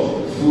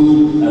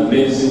food and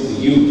medicine to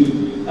you.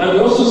 And they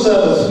also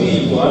serve as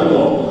feed for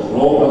animal,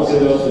 raw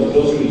materials for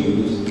industrial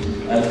use,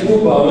 and through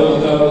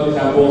biological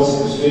carbon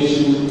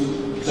sequestration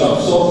to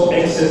absorb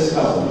excess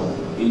carbon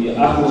in the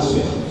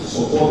atmosphere to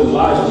support the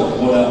lives of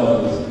other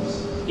organisms.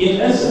 In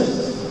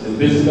essence, they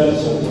basically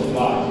support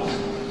lives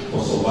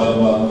for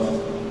survival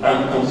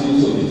and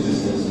continuity of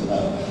existence in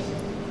Earth.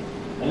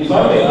 And if I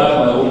may add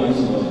my own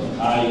insight,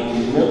 I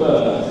remember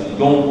as a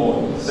young boy,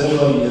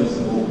 several years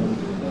ago, in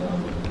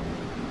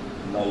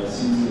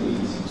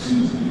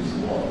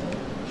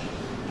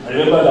 1982-81, I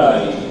remember that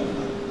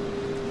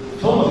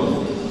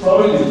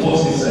probably the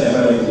first thing I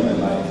ever read in my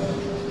life,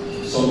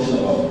 something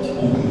about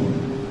open.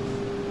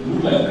 It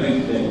looked like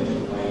great thing.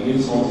 My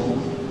late uncle,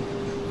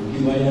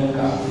 give my young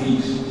car,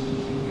 please. You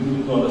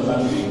don't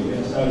understand me. We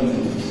are starting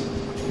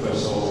with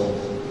Professor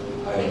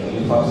I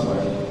passed by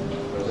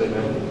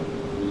President.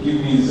 Give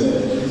me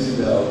this is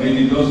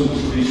really lost to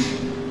speak.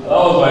 That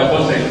was my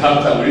first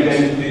encounter with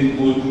anything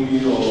boldly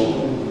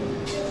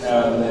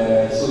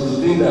and so to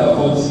think that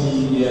 40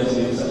 years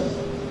later,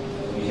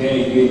 we hear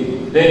again,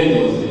 then it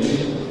was the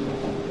nation.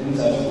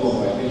 Inside the of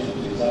my patient,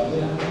 it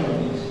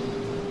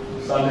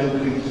started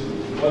Greek.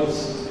 But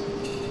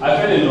I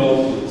fell in love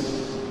with it,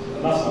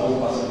 and that's my own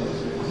personal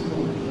experience.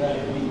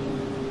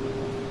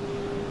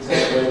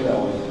 When I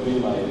was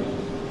doing my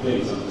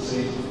place, I would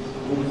say,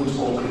 don't put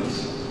concrete.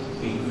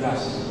 The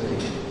grass is very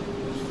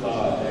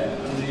flower there.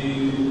 And the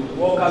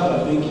workers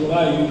were thinking,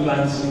 why are you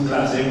planting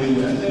grass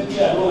everywhere? I said,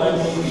 yeah, I don't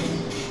like it.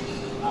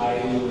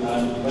 And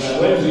when I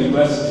went to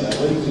university, I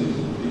went to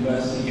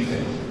university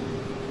event.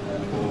 And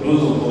for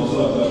those of us who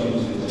have not been to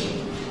it,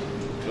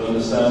 you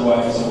understand why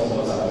some of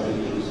us are very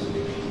close to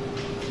it.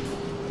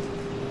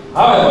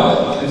 However,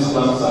 these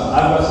plants are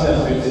adversely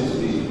affected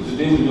today.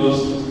 Today we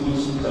just put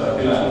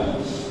caterpillar and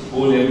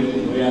hold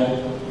everything where we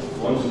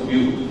want to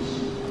build.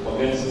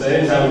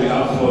 Anytime we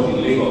have flood in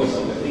Lagos,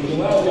 and we're thinking,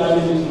 why are we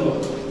having this flood?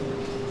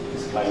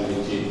 It's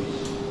climate change.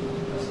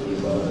 That's the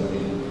result of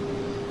it.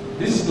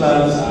 These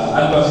plants are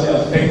adversely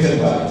affected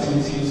by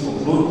activities from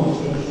road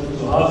construction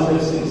to housing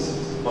estates,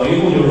 or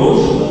even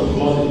erosion and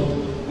flooding,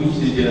 which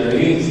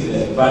degenerates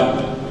their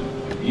environment,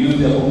 use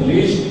their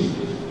population,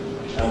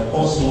 and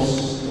cause loss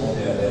of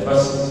their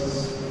diversities.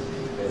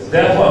 There's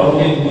therefore a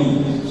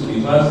need to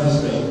reverse this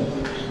trend,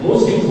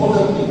 most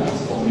importantly at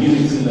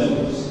community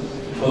levels.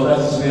 So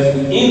that's where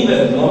the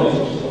in-depth knowledge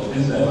of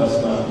these diverse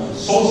plant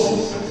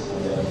sources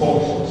and their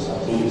functions are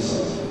truly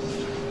something.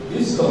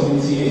 This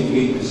community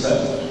engaged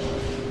research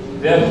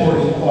therefore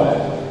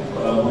require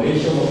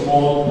collaboration of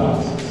all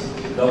parties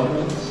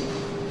government,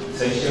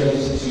 tertiary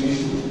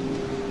institutions,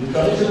 the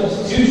traditional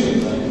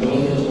institutions and the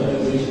government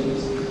organizations,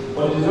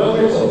 but the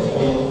development of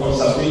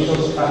conservation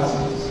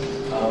strategies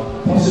are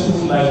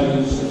possible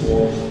livelihoods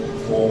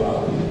for our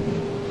people.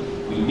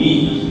 We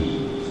need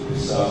to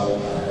preserve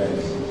our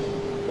heritage.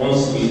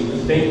 Once again,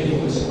 thank you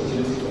for this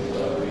opportunity for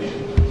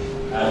collaboration,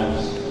 and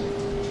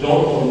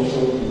Dawn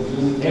Commission will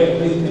do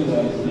everything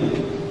that is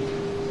needed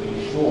to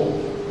ensure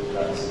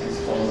that it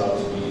comes out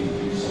to be a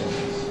good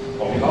success.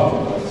 On behalf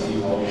of my team,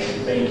 I want to say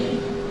thank you.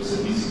 It's a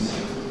busy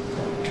time.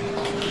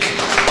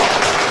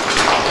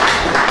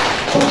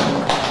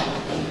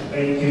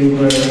 Thank you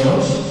very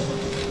much.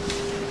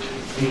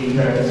 The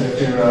Director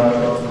General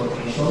of the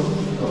Commission,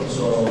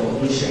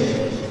 Dr.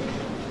 Michelle.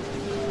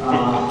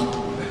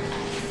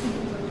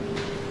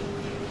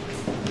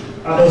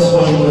 At this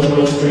point, we're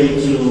going straight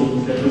to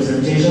the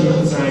presentation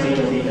and signing of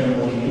the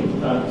MoU.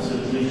 And to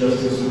do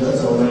justice to that,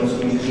 I would like to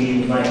quickly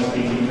invite the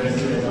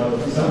University Legal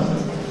Officer,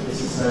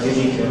 Mrs.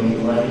 Adebooye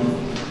Kemiwadi.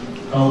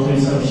 I'll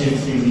please appreciate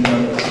the legal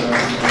officer.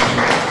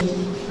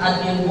 I've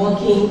been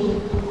working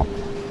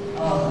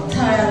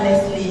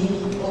tirelessly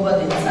over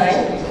the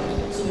time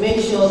to make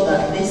sure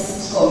that this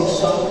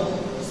commission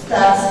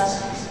starts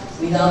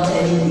without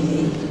any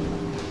delay.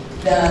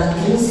 There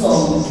have been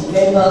some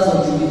members of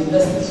the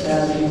university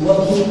that have been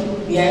working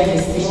behind the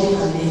scene,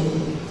 and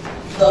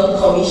they've done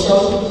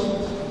commission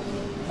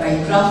by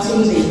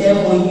drafting the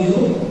MoU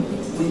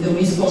with the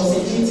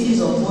responsibilities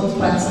of both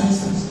parties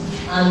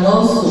and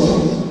also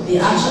the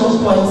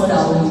action points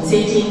that will be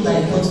taken by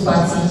both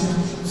parties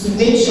to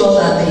make sure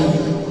that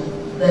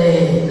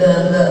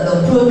the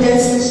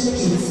project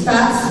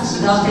starts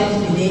without any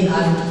delay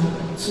and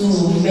to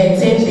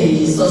maintain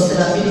the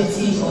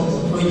sustainability of the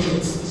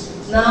project.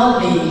 Now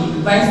the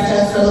Vice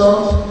Chancellor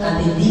and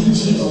the DG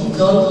of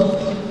DON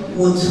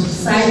would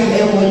sign the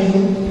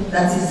MoU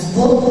that is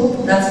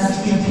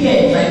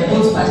prepared by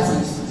both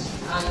parties.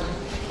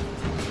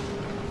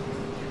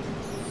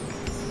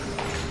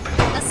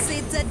 A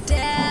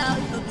citadel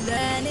of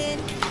learning,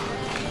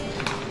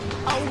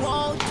 a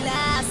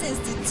world-class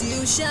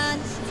institution,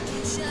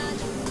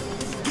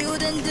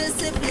 building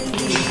disciplined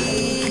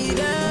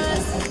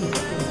leaders,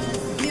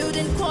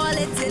 building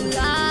quality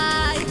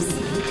lives.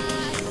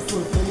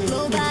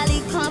 Globally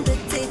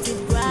competitive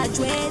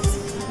graduates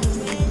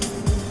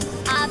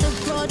are the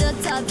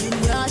product of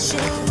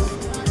UNIOSUN,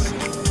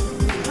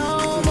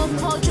 home of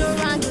culture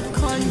and good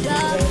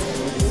conduct.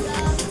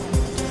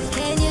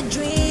 Can you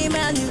dream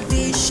and you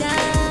vision?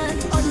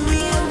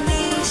 Unreal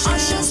mission.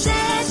 Osun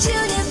State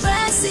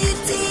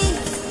University,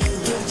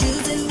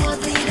 producing what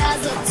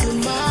leaders of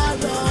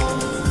tomorrow.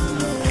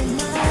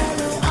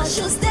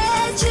 Osun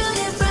State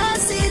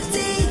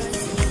University,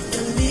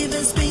 the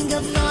living spring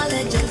of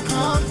knowledge and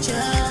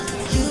culture.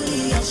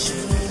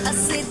 A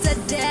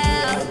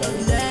citadel of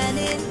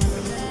learning,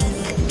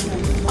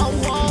 a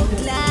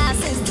world-class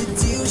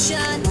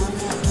institution,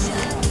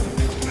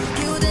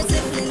 building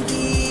disciplined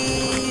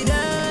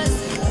leaders,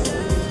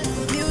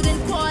 building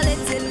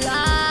quality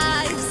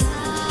lives,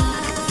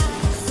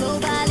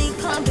 globally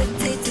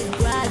competitive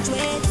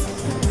graduates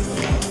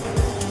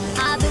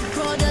are the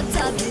product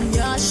of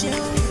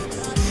UNIOSUN,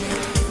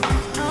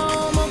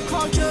 home of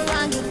culture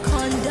and good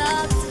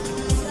conduct.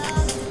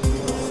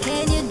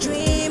 Can you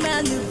dream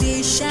and you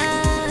vision?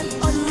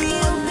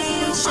 Unreal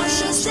mission.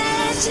 Osun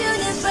State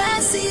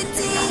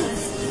University,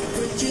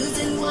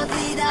 producing what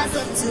leaders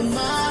of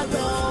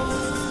tomorrow.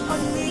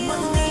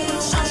 Unreal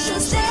mission. Osun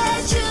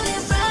State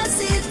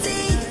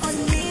University,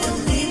 unreal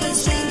living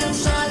string of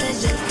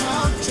knowledge and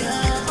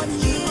culture.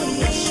 Unreal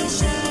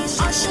mission.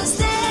 Osun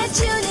State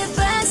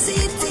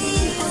University,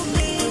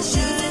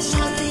 producing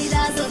what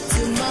leaders of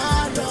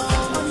tomorrow.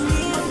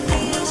 Unreal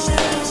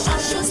mission.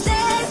 Osun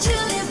State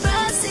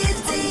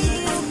University,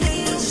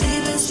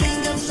 living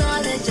string of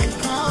knowledge and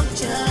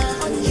culture.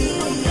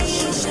 Unreal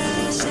mission.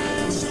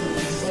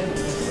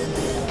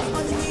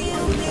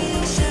 Unreal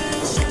mission.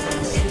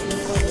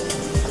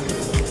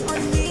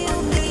 Unreal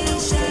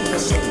mission.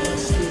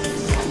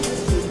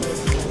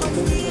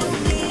 Unreal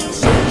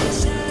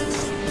mission.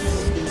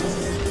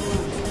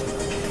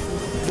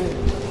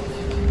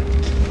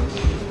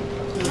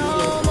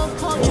 Home of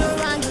culture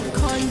and good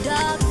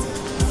conduct.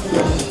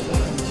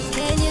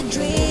 Can you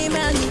dream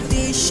and you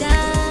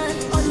vision?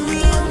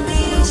 Unreal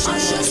mission.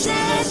 Osun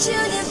State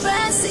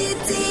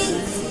University,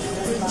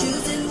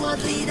 producing what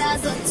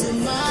leaders of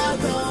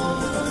tomorrow.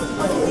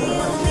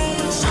 Unreal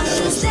mission.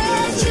 Osun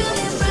State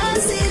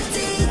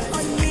University,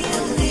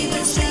 unreal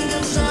living string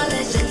of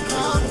knowledge and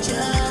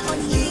culture.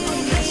 Unreal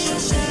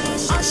mission.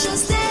 Osun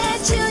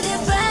State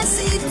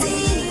University,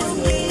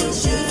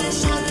 producing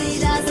what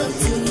leaders of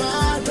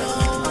tomorrow.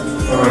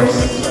 Unreal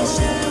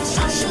mission.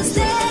 Osun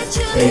State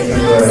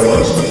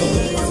University.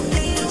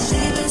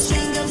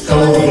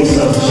 Colleagues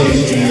of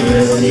Chietaincy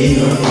University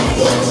and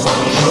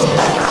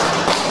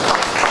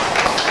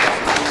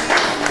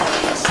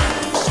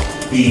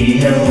the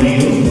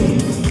MoU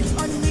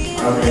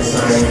have been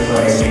signed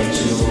by the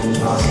two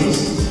parties,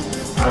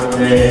 and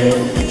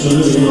to do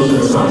those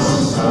remarks,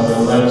 I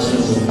would like to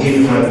give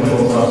my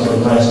profile to the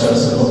Vice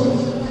Chancellor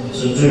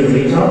to do a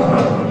recap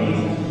and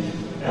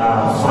the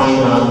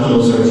final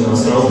closer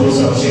remarks. Now, please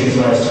appreciate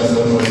the Vice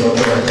Chancellor for his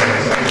authority.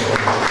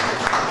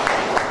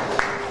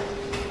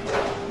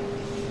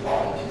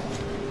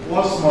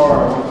 Once more,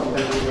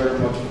 thank you very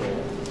much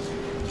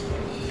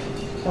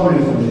for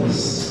coming from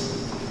this.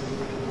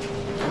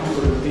 I want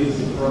to repeat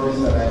the promise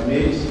that I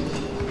made,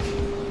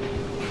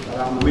 that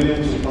I'm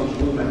willing to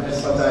contribute my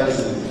expertise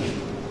in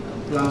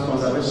plant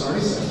conservation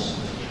research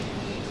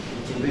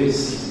to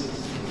this.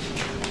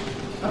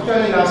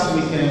 Actually, last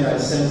weekend I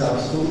sent out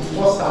to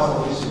first half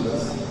of this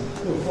university,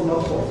 to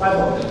follow for 5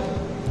 of them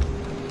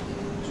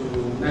to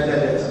Niger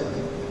Delta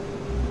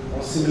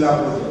or similar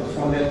project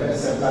funded by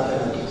several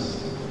technologies.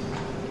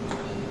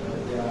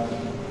 They are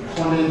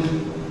funding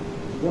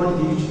one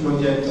huge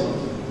project on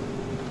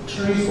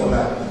Tree for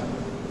Life,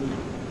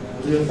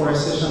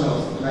 reforestation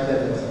of Niger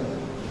Delta,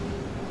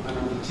 and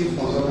I'm the chief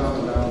consultant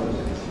on that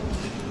project.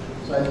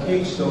 So I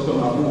picked Dr.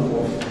 Mabu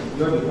of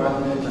your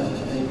department and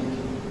I think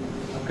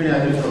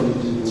Akriadi from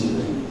the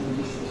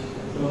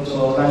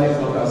Dr. Raleigh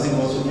from Kazim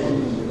also from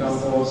the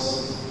campus,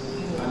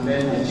 and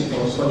then the chief of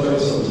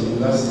structurist of the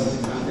university,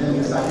 and then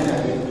Mr.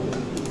 Akriadi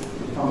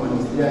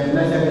from they are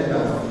united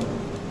that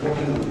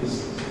working on this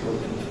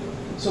project.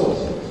 So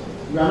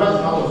we are not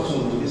out of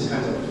tune with this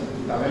kind of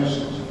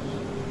intervention.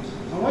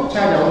 And one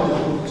charge I want to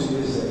put to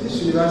is that this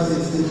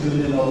university is still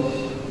building up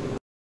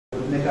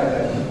naked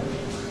garden.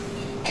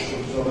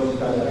 I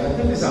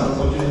think it's an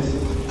opportunity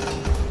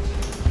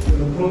to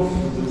improve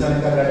the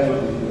botanical garden of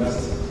the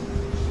university.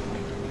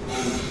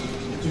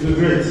 It will be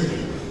great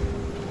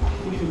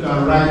if you can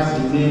write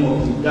the name of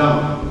the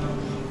dam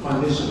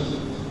foundation,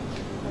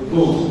 the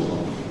gold,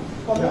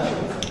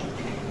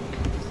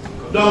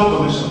 dam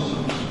commission.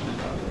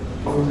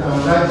 You can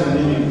write your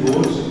name in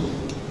gold.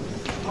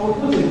 I will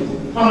put a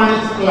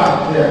permanent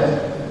plaque there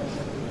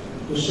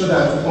to show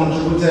that you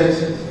contributed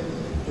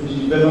to the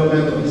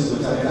development of this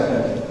botanical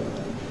garden.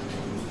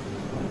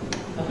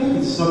 I think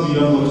it's not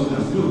beyond what you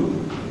can do.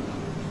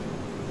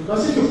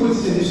 Because if you put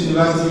it in this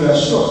university, you are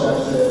sure that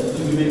it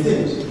will be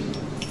maintained.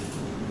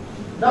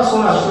 That's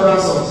one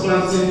assurance of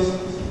planting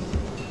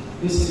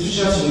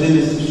institutions within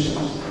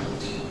institutions.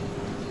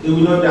 They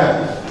will not die.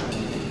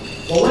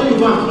 But when you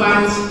go and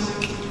plant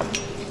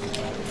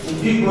a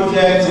big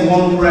project in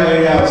one rural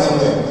area or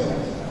somewhere,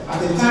 at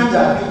the time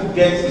that people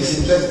get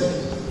disinterested,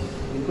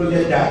 the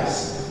project dies.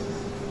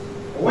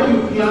 But when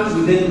you plant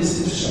within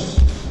institutions,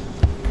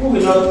 who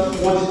will not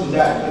want it to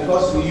die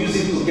because we use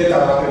it to get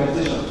our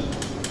accreditation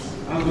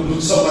and to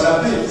do some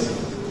other things.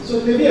 So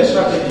it may be a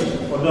strategy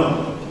for them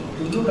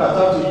to look at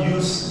how to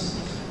use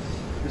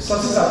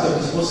resources at your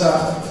disposal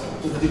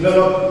to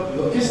develop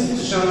your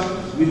institution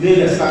within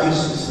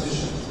established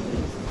institutions.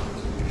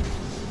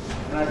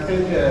 And I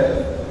think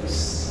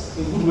it's a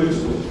good way to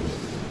go.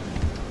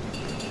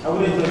 I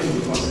wouldn't know if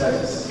you consider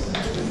this.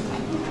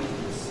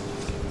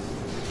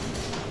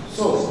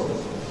 So,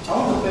 I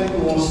want to thank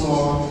you once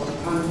more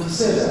and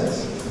say that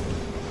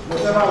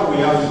whatever we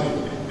have to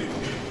do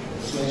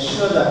to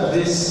ensure that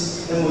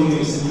this MoU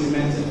is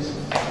implemented,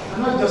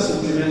 and not just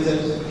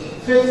implemented,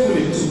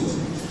 faithfully too,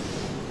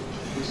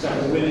 which can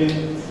be willing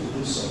to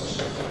do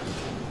such.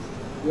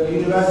 We are a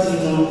university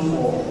known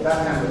for that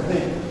kind of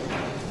thing.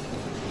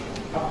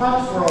 Apart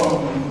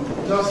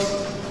from just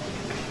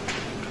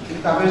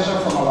intervention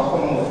from our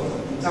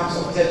Commonwealth in terms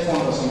of TED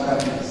fund or some other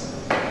things,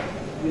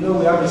 you know,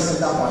 we have a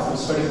Center for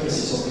Atmospheric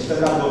Physics of the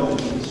federal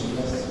government in this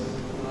university.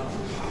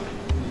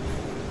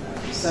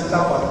 The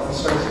Center for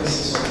Atmospheric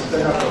Physics of the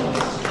federal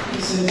government.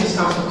 It's in this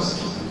campus.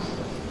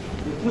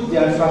 They put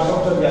their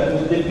infrastructure there.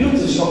 They built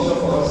the structure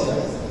for us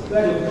here,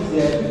 where they put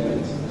their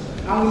equipment.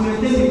 And we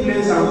maintain the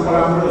place and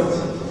collaborate.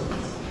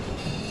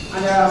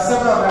 And there are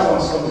several other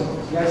ones coming.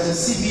 There is a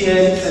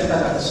CBN center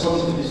that is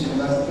coming to this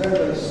university very,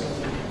 very soon.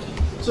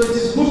 So it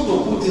is good to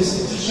put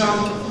institution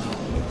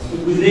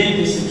within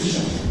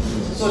institution,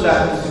 so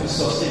that it will be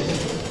sustained.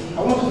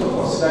 I want you to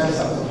consider this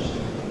approach.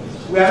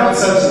 We are not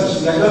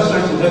selfish, we are just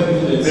trying to help you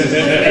to exist.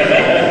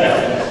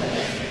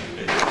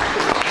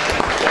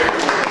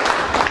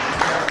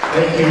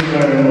 Thank you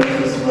very much,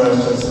 Mr. Vice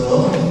Chancellor.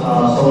 I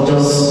will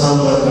just hand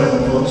back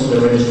my phone to the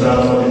registrar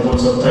for the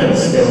votes of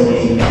thanks, then we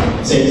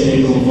take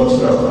the group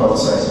photograph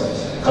outside.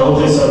 Can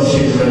we please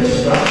appreciate the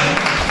registrar?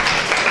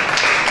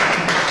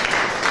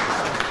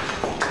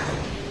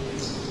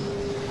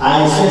 I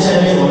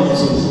especially want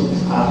to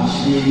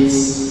appreciate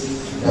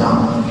them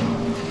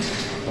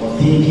for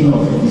thinking of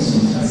this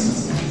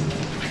university,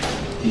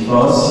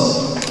 because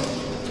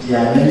there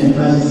are many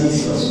universities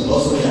that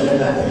also gather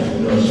that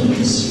technology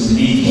is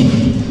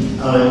unique,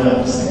 however,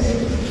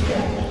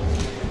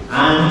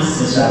 and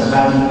social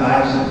value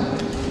action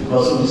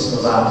because we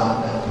discovered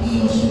that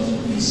UNIOSUN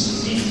is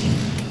unique.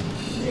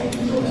 Thank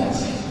you for that.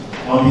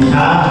 On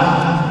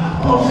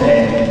behalf of the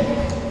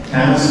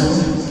council,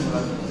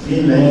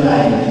 being led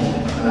by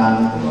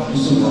Osun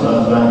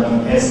State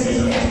University,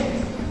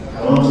 I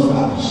want to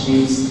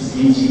appreciate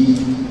DG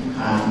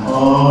and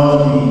all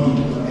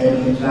the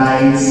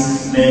rights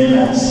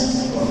members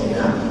of the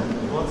GAM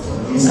for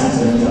this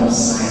agreement of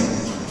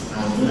science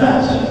and do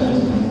that to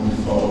move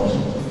forward.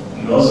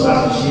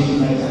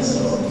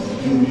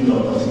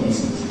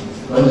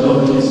 What the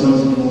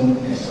organization do,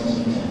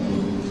 responsibility can do,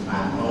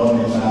 and all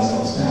members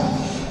of staff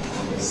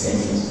and the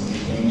Senate,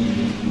 thank you,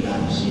 we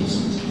appreciate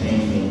you.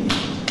 Thank you.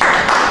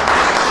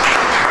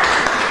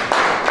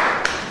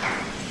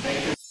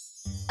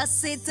 A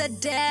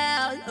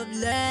citadel of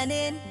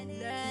learning,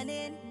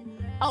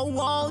 a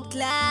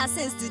world-class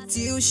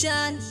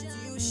institution,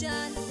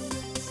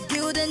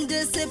 building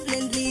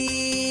disciplined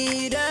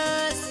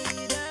leaders,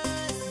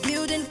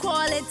 building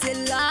quality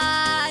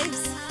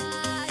lives,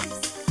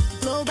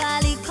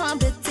 globally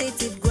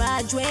competitive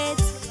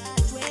graduates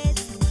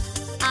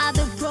are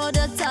the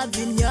product of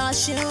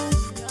UNIOSUN,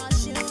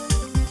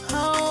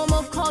 home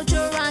of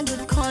culture and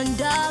good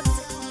conduct.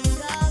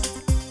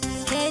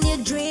 Can you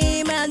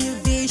dream a new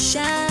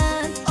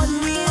vision,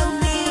 unreal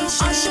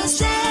mission? Osun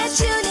State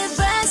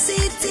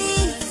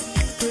University,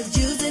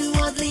 producing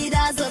world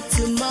leaders of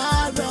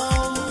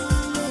tomorrow.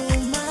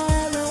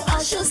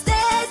 Osun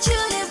State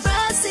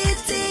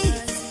University,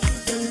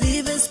 the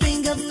living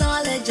spring of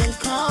knowledge and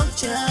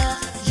culture.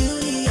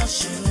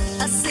 UNIOSUN,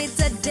 a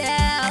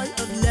citadel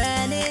of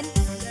learning,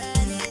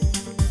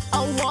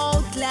 a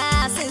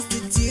world-class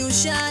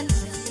institution,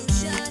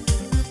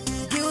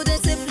 building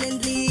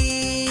disciplined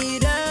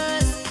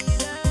leaders,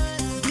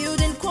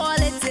 building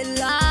quality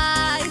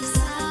lives,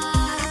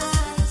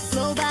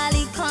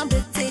 globally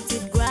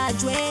competitive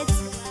graduates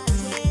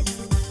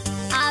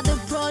are the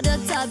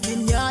product of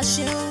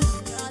UNIOSUN,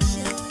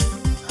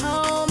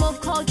 home of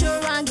culture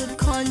and good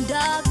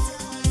conduct.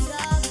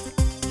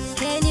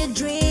 Can you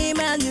dream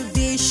a new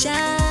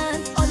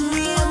vision,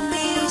 unreal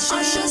mission?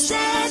 Osun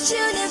State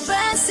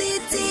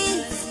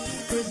University,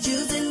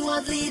 producing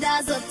world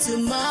leaders of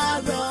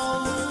tomorrow.